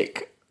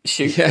cathartic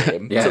shoot for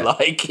him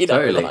to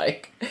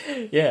totally.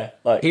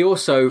 He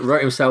also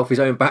wrote himself his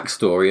own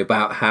backstory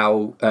about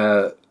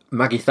how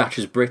Maggie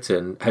Thatcher's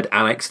Britain had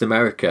annexed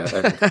America,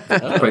 and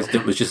the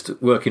president was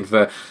just working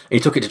for.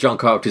 He took it to John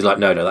Carpenter. He's like,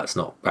 no, that's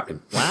not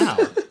happening. Wow,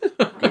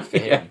 good for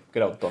him.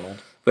 Good old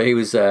Donald. But he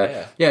was,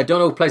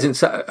 Donald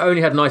Pleasance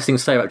only had nice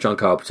things to say about John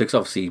Carpenter, because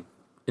obviously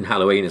in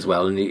Halloween as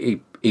well, and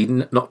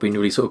he'd not been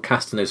really sort of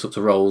cast in those sorts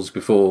of roles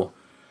before.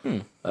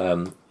 He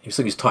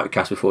was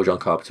typecast before John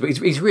Carpenter, but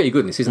he's really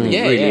good in this, isn't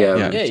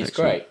he? He's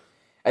great.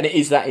 And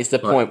that is the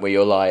point where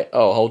you're like,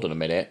 oh, hold on a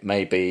minute,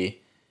 maybe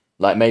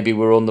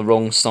we're on the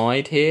wrong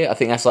side here. I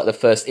think that's like the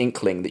first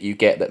inkling that you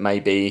get that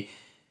maybe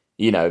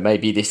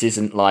this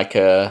isn't like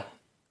a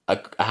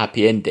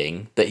happy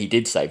ending, that he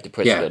did save the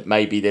president.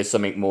 Maybe there's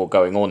something more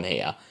going on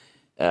here,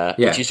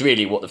 which is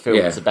really what the film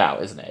is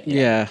about, isn't it?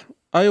 Yeah.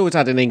 I always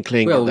had an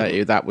inkling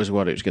that was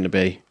what it was going to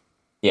be.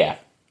 Yeah.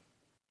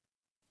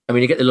 I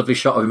mean, you get the lovely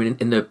shot of him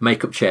in the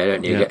makeup chair,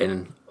 don't you?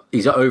 Yeah.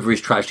 He's over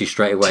his tragedy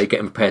straight away,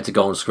 getting prepared to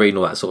go on screen,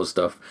 all that sort of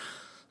stuff.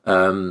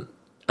 And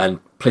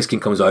Pliskin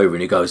comes over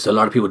and he goes, "So a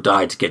lot of people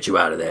died to get you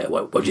out of there.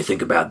 What do you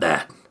think about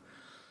that?"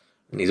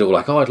 And he's all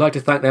like, "Oh, I'd like to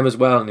thank them as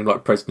well." And in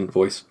like president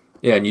voice.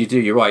 Yeah, and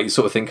you're right. You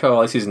sort of think,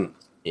 "Oh, this isn't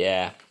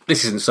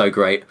so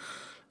great."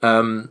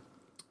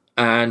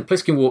 And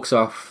Pliskin walks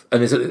off,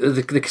 and there's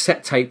the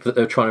cassette tape that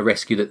they're trying to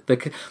rescue.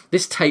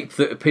 This tape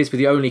that appears to be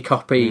the only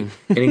copy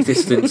in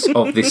existence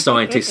of this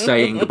scientist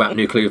saying about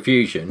nuclear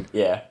fusion.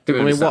 Yeah, I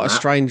mean, what a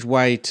strange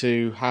way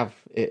to have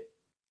it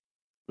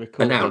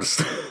recorded.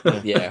 Announced.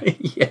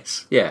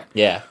 Yes.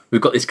 Yeah.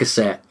 We've got this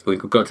cassette. We've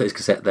got to take this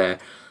cassette there.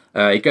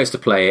 He goes to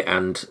play it,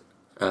 and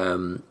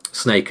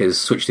Snake has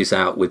switched this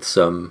out with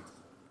some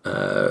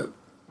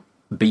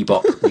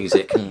bebop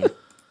music.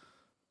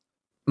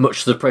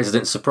 Much to the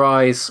president's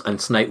surprise, and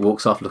Snake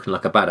walks off looking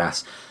like a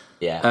badass.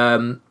 Yeah.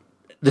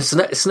 The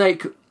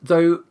Snake,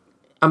 though,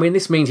 I mean,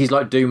 this means he's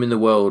like dooming the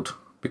world,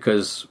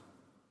 because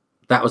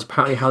that was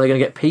apparently how they're going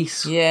to get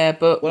peace. Yeah,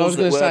 but I was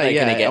going to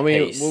say,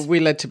 were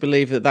we led to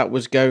believe that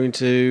was going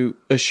to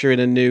usher in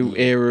a new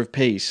era of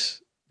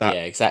peace? Yeah,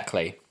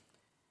 exactly.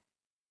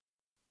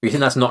 You think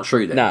that's not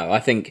true then? No,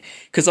 I think,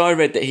 because I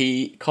read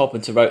that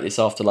Carpenter wrote this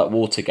after like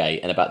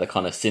Watergate, and about the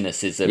kind of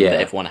cynicism that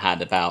everyone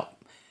had about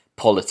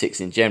politics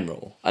in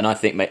general. And I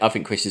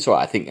think Chris is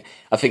right.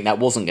 I think that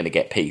wasn't going to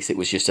get peace. It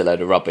was just a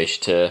load of rubbish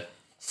to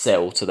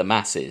sell to the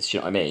masses. Do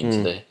you know what I mean?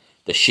 To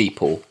the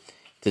sheeple,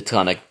 to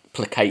kind of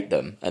placate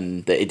them,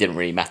 and that it didn't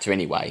really matter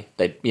anyway.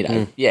 They,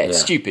 it's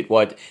stupid.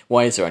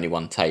 Why is there only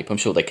one tape? I'm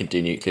sure they can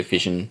do nuclear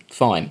fission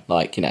fine.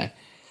 Like,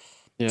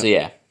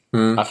 So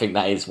I think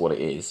that is what it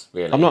is.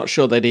 Really, I'm not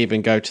sure they'd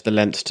even go to the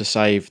lengths to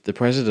save the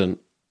president,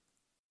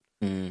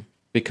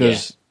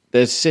 because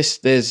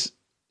there's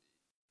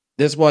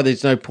why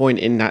there's no point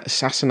in that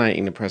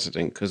assassinating the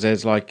president, because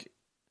there's like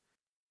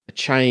a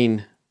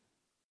chain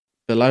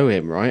below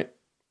him, right?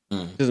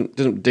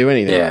 Doesn't do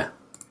anything.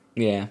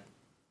 Yeah.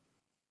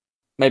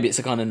 Maybe it's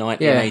a kind of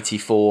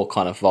 1984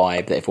 kind of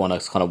vibe that everyone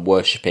is kind of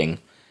worshipping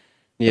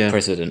the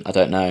president. I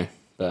don't know,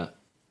 but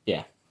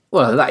yeah.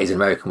 Well, that is in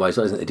American ways,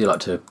 isn't it? They do like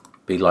to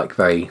be like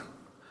very.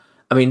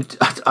 I mean,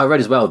 I read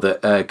as well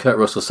that Kurt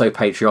Russell's so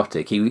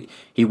patriotic. He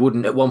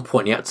wouldn't at one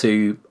point. He had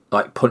to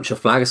like punch a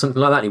flag or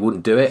something like that. And he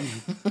wouldn't do it,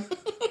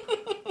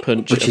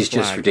 which is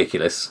just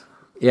ridiculous.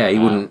 Yeah, he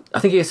wouldn't. I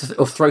think he has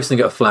to throw something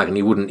at a flag, and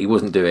he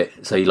wouldn't do it.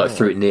 So he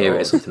threw it near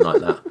it or something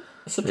like that.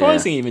 It's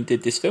surprising he even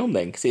did this film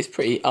then, because it's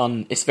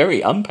it's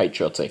very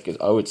unpatriotic.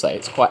 I would say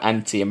it's quite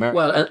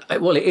anti-American.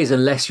 Well, it is,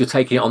 unless you're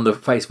taking it on the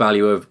face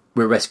value of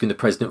we're rescuing the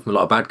president from a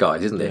lot of bad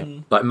guys, isn't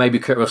it? Like maybe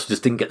Kurt Russell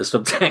just didn't get the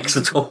subtext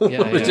at all.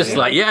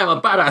 Like, I'm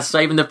a badass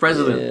saving the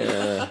president.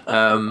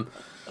 Yeah.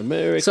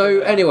 America.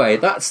 So anyway,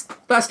 that's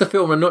the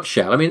film in a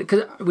nutshell. I mean,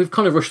 because we've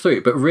kind of rushed through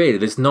it, but really,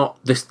 there's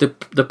not this. The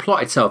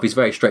plot itself is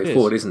very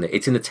straightforward, isn't it?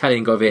 It's in the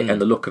telling of it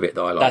and the look of it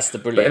that I like. That's the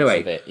brilliance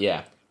of it.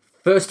 Yeah.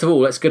 First of all,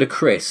 let's go to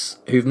Chris,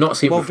 who've not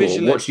seen it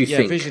before. What do you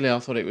think? Visually, I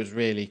thought it was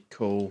really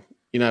cool.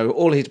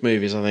 All his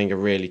movies, I think, are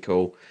really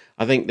cool.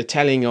 I think the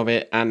telling of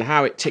it and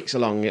how it ticks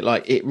along,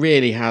 it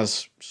really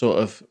has sort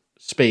of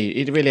speed.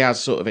 It really has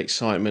sort of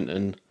excitement,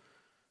 and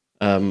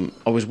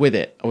I was with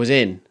it. I was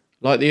in,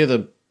 like the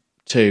other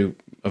two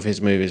of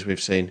his movies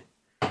we've seen.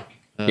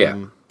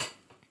 I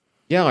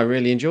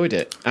really enjoyed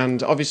it,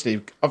 and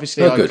obviously,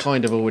 I've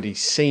kind of already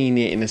seen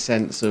it in a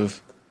sense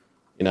of,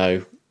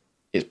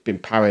 it's been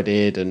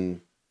parodied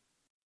and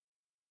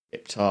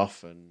ripped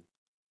off, and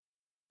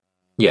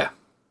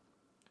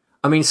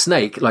I mean,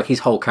 Snake, like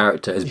his whole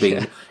character has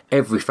been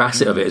every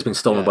facet of it has been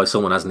stolen by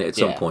someone, hasn't it? At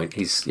some point,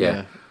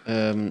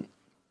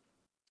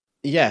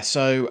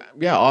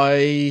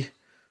 I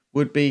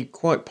would be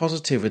quite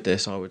positive with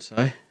this, I would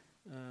say.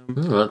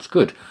 That's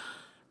good.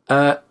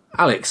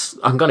 Alex,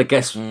 I'm going to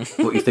guess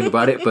what you think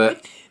about it,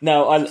 but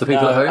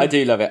I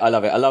do love it. I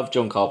love it. I love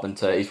John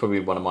Carpenter. He's probably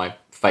one of my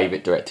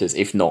favourite directors,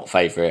 if not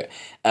favourite.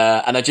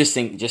 And I just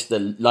think,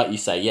 like you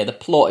say, the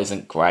plot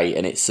isn't great,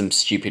 and it's some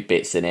stupid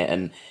bits in it,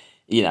 and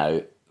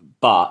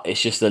but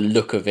it's just the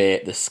look of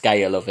it, the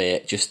scale of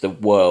it, just the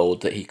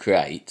world that he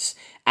creates,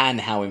 and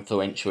how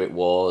influential it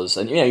was.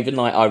 And even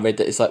like I read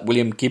that it's like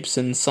William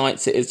Gibson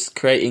cites it as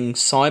creating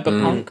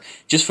cyberpunk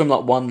just from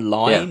like one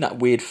line, that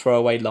weird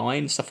throwaway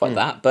line, stuff like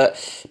that. But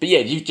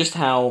just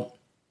how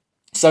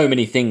so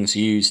many things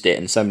used it,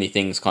 and so many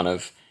things kind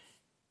of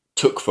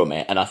took from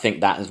it, and I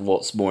think that is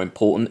what's more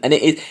important. And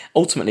it is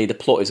ultimately, the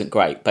plot isn't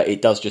great, but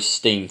it does just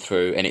steam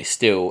through, and it's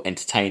still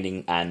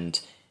entertaining,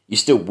 and you're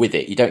still with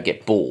it. You don't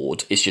get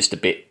bored. It's just a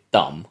bit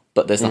dumb,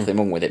 but there's nothing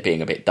wrong with it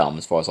being a bit dumb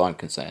as far as I'm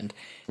concerned.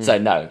 So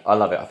no, I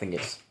love it. I think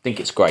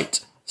it's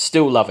great.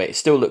 Still love it. It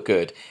still look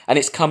good, and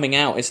it's coming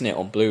out, isn't it,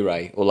 on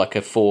Blu-ray or like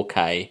a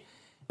 4K?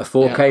 A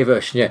 4K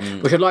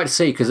version, which I'd like to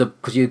see,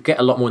 because you get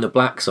a lot more in the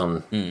blacks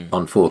on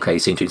 4K.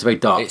 It's a very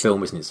dark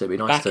film, isn't it? So it'd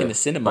be nice back in the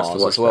cinemas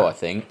as well, I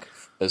think.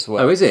 As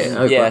well. Oh, is it?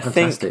 Oh, yeah, I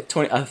think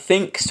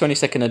it's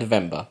 22nd of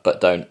November, but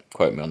don't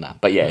quote me on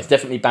that. But it's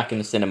definitely back in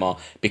the cinema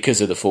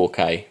because of the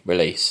 4K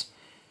release.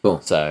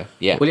 Cool. So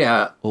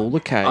all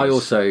the case.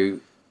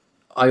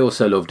 I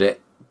also loved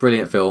it.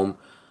 Brilliant film,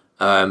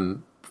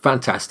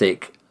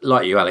 fantastic.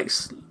 Like you,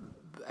 Alex,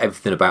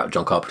 everything about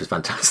John Carpenter's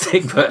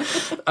fantastic.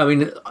 But I mean,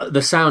 the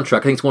soundtrack,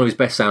 I think it's one of his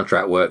best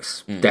soundtrack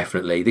works.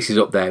 Definitely, this is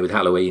up there with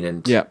Halloween,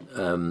 and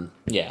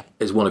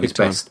is one of his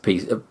best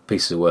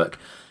pieces of work.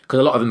 Because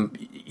a lot of them,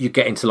 you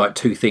get into like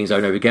two things over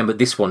and over again, but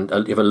this one,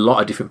 you have a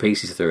lot of different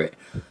pieces through it.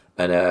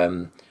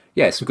 And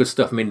some good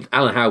stuff. I mean,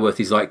 Alan Howarth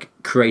is like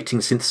creating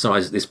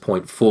synthesizers at this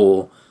point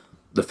for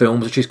the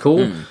films, which is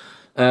cool.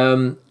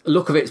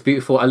 Look of it's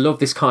beautiful. I love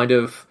this kind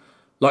of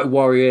like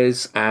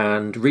Warriors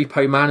and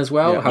Repo Man as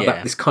well.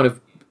 This kind of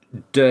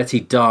dirty,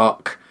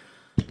 dark.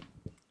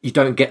 You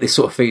don't get this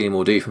sort of feeling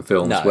more, do you, from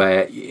films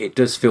where it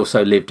does feel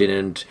so lived in,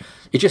 and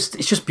it's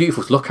just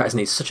beautiful to look at, isn't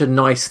it? It's such a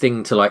nice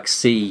thing to like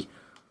see.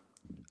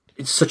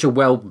 It's such a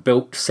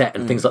well-built set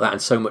and things like that,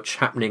 and so much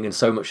happening and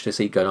so much to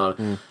see going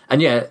on.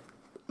 And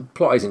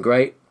plot isn't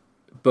great,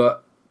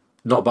 but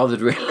not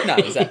bothered really. No,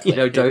 exactly.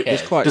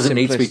 It's quite doesn't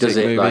need to be, does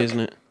it? Movie,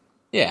 isn't it?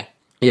 Yeah.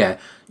 Yeah.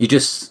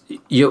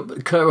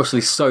 Kurt Russell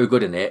is so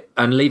good in it,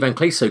 and Lee Van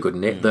Cleef's so good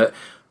in it that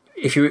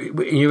if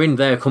you're in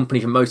their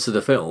company for most of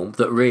the film,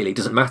 that really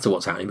doesn't matter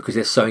what's happening because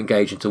they're so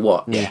engaging to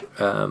watch.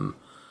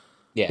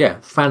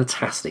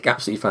 Fantastic,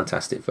 absolutely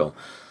fantastic film.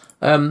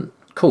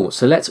 Cool.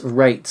 So let's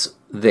rate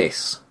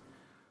this.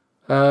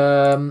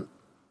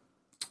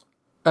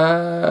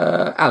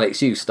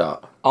 Alex, you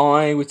start.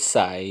 I would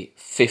say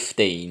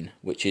 15,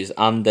 which is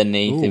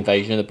underneath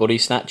Invasion of the Body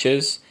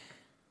Snatchers,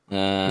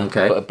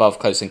 but above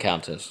Close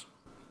Encounters.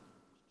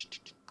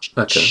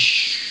 Okay.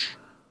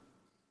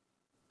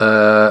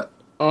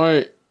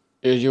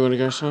 You want to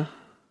go, sir?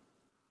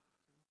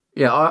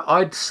 Yeah,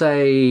 I'd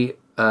say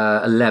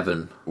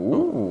 11.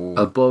 Ooh.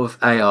 Above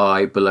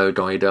AI, below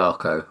Donnie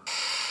Darko.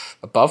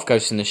 Above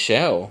Ghost in the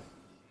Shell.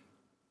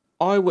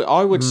 I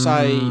would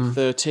say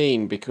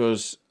 13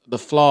 because The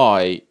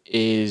Fly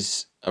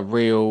is a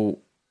real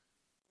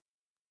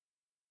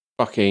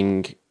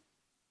fucking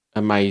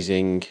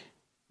amazing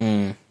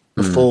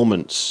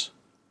performance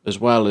as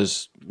well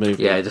as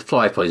movie. Yeah, The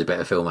Fly probably is a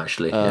better film,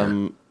 actually.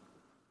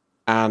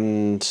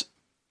 And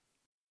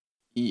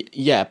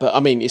yeah, but I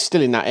mean, it's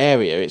still in that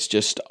area. It's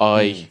just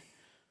I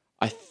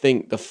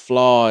think The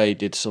Fly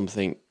did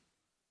something,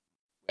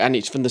 and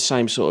it's from the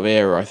same sort of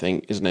era, I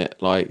think, isn't it?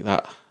 Like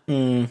that.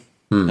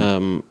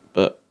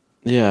 But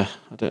yeah,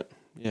 I don't.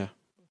 Yeah.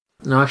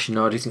 No, actually,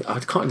 no. I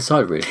can't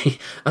decide really.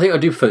 I think I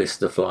do prefer this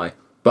to The Fly,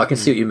 but I can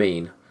see what you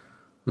mean.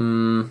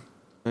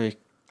 Very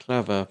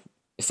clever.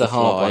 It's a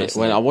hard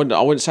one. I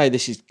wouldn't say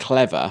this is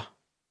clever.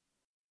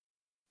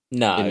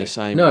 No. In the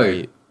same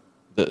way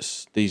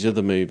that these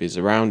other movies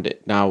around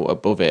it now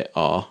above it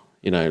are,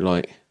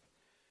 like.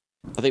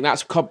 I think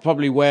that's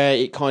probably where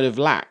it kind of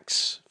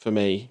lacks for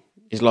me.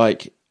 Is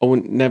like I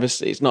wouldn't never.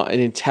 It's not an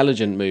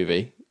intelligent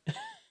movie.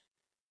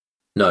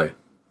 No.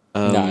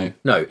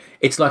 No.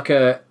 It's like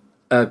a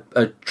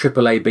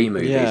triple A B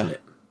movie, isn't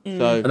it?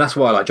 So, and that's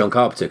why I like John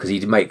Carpenter, because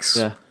he makes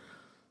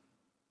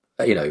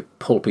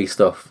pulpy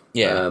stuff.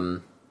 Yeah.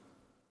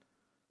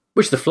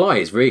 Which The Fly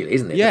is really,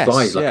 isn't it? Yes, The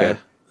Fly is like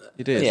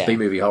it is. a B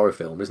movie horror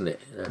film, isn't it?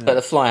 Yeah. But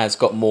The Fly has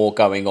got more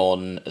going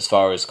on as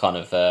far as kind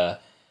of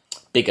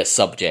bigger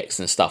subjects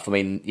and stuff. I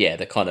mean,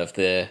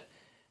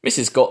 this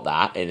has got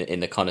that in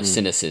the kind of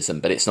cynicism,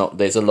 but it's not.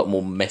 There's a lot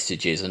more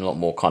messages and a lot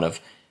more kind of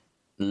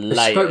layers.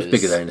 The scope's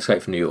bigger though in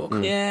Escape from New York.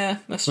 Yeah,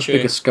 that's true.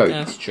 Bigger scope.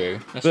 Yeah, that's true.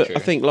 I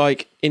think,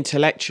 like,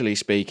 intellectually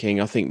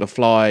speaking, I think The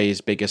Fly is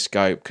bigger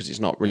scope because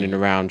it's not running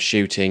around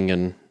shooting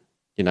and,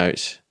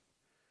 it's...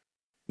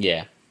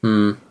 Yeah.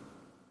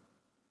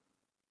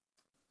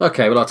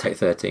 Okay, well, I'll take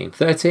 13.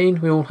 13?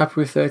 We all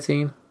happy with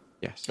 13?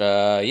 Yes.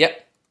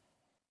 Yep.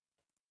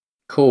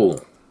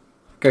 Cool.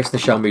 Ghost in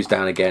the Shell moves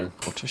down again,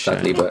 What a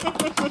sadly, shame. but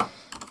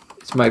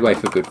it's made way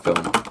for a good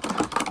film.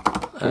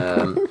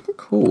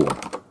 Cool.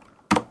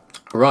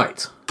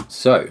 Right,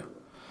 so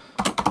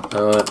put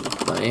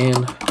that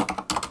in.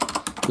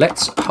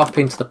 Let's hop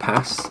into the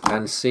past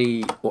and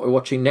see what we're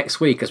watching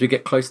next week as we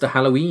get close to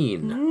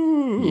Halloween.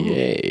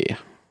 Yay.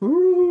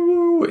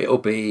 Ooh, it'll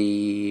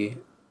be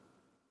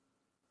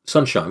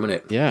Sunshine, won't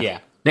it? Yeah. Yeah.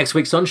 Next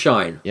week,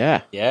 Sunshine.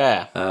 Yeah.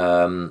 Yeah.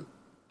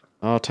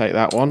 I'll take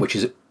that one. Which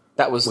is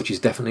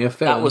definitely a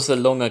film. That was the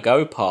long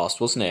ago past,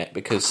 wasn't it?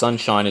 Because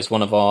Sunshine is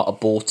one of our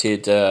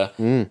aborted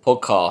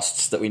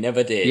podcasts that we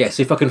never did. Yeah,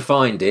 so if I can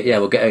find it,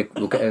 we'll get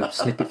a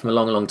snippet from a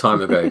long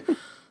time ago.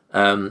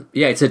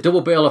 It's a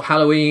double bill of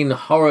Halloween,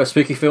 horror,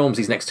 spooky films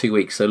these next 2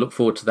 weeks. So look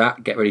forward to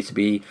that. Get ready to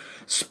be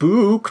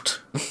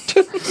spooked.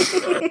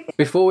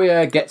 Before we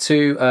get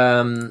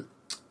to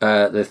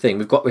the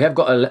thing, we have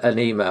got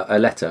a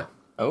letter.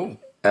 Oh,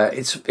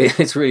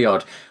 it's really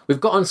odd.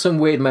 We've got on some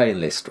weird mailing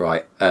list,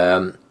 right?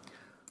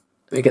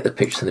 Let me get the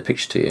picture, send the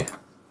picture to you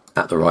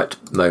at the right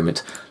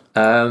moment.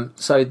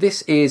 So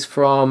this is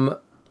from.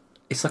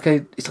 It's like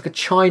a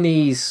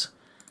Chinese.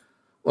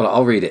 Well,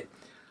 I'll read it.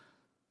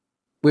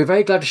 We're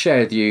very glad to share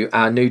with you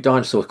our new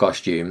dinosaur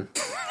costume.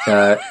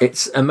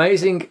 It's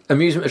amazing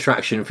amusement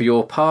attraction for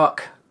your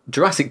park,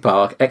 Jurassic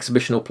Park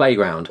exhibitional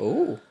playground.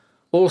 Ooh.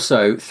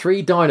 Also,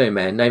 3 dino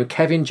men named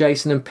Kevin,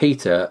 Jason, and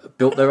Peter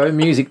built their own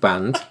music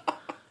band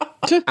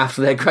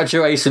after their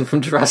graduation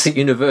from Jurassic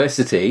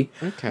University.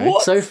 Okay.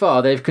 What? So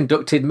far, they've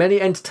conducted many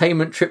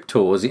entertainment trip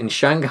tours in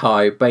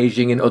Shanghai,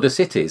 Beijing, and other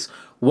cities.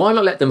 Why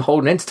not let them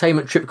hold an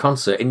entertainment trip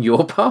concert in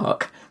your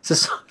park? So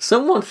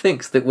someone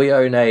thinks that we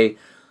own a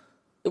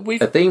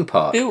theme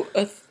park. Built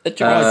a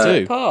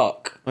Jurassic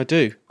Park. I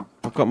do.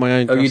 I've got my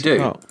own. Oh, you Jurassic do?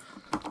 Park.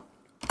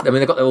 I mean,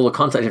 they've got all the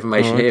contact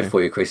information here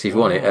for you, Chris, if you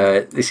want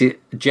it. This is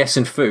Jess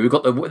and Fu.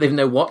 They've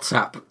no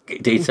WhatsApp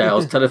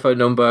details, telephone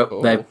number,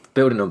 their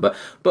building number.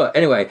 But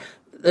anyway,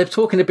 they're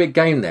talking a big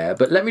game there.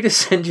 But let me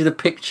just send you the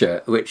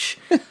picture, which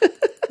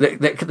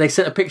they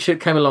sent a picture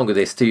that came along with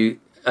this to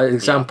an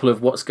example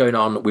of what's going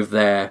on with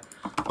their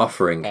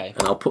offering. Okay.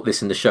 And I'll put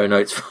this in the show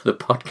notes for the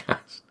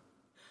podcast.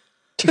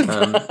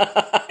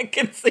 I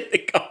can see the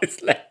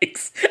guy's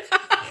legs.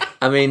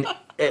 I mean,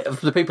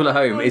 for the people at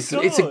home, it's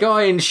a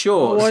guy in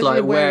shorts,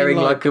 like wearing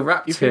like a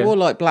raptor. If he wore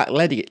like black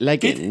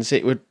leggings,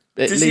 it would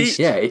at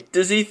least.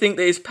 Does he think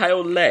that his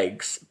pale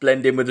legs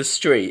blend in with the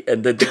street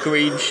and the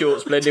green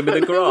shorts blend in with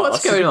the grass?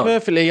 What's going on? To be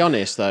perfectly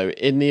honest, though,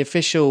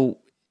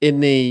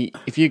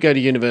 if you go to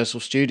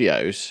Universal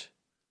Studios,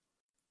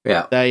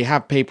 they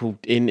have people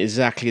in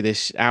exactly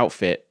this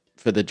outfit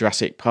for the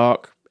Jurassic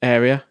Park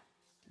area.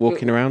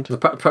 walking around.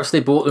 Perhaps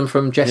they bought them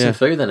from Jess and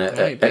Fu then at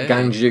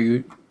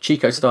Gangju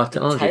Chico Star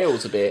Technology.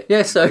 Tail's a bit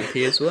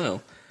creepy as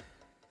well.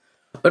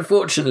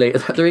 Unfortunately,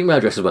 their email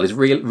address as well is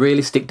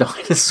realistic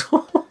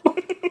dinosaur.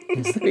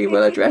 It's their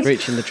email address.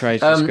 Breaching the Trade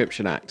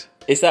Description Act.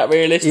 Is that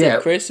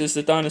realistic, Chris? Is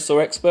the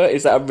dinosaur expert?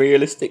 Is that a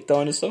realistic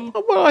dinosaur?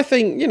 Well, I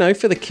think,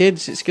 for the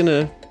kids, it's going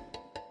to...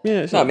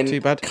 Yeah, it's not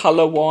too bad.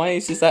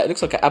 Colour-wise, it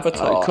looks like an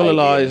avatar.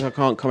 Colour-wise, I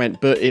can't comment,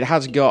 but it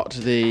has got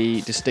the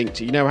distinct...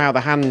 You know how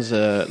the hands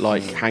are,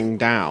 hang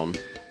down?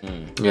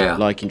 Yeah.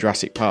 Like in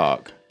Jurassic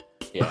Park?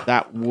 Yeah.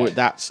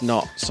 That's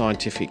not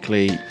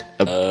scientifically...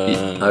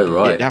 oh,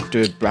 right. You'd have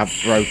to have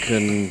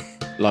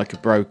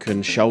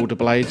broken shoulder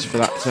blades for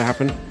that to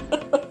happen.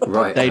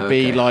 Right. They'd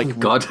be like...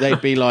 God.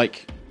 They'd be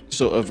like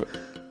sort of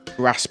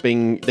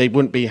grasping... They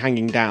wouldn't be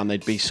hanging down.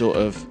 They'd be sort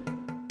of...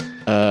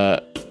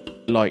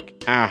 like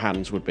our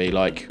hands would be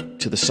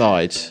to the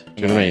sides.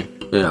 Do you know what I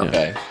mean? Yeah.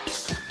 Okay.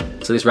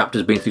 So this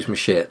raptor's been through some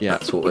shit. Yeah.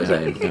 That's what we're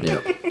saying.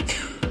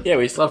 Yeah.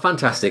 Well,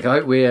 fantastic. I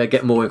hope we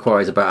get more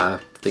inquiries about our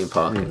theme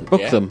park.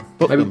 Book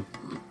them.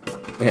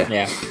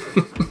 Yeah.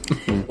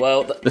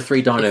 Well, the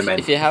 3 dino men.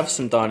 If you have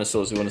some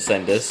dinosaurs you want to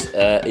send us,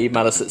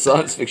 email us at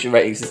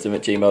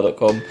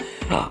sciencefictionratingsystem@gmail.com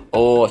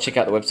or check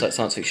out the website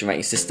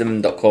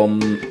sciencefictionratingsystem.com.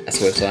 That's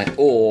the website.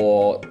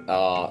 Or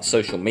our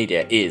social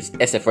media is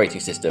SF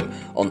Rating System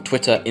on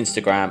Twitter,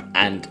 Instagram,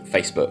 and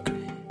Facebook.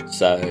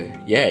 So,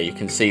 you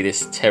can see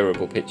this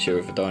terrible picture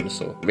of a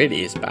dinosaur. It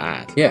really is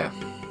bad. Yeah.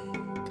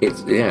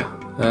 It's,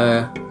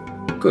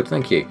 good,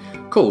 thank you.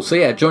 Cool.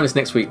 So, join us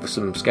next week for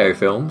some scary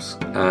films.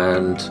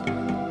 And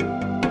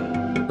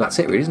that's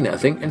it, really, isn't it? I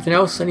think. Anything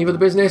else? Any other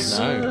business?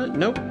 No.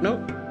 Nope. No.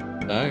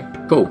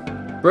 Cool.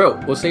 Bro,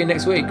 we'll see you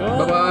next week.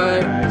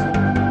 Bye-bye.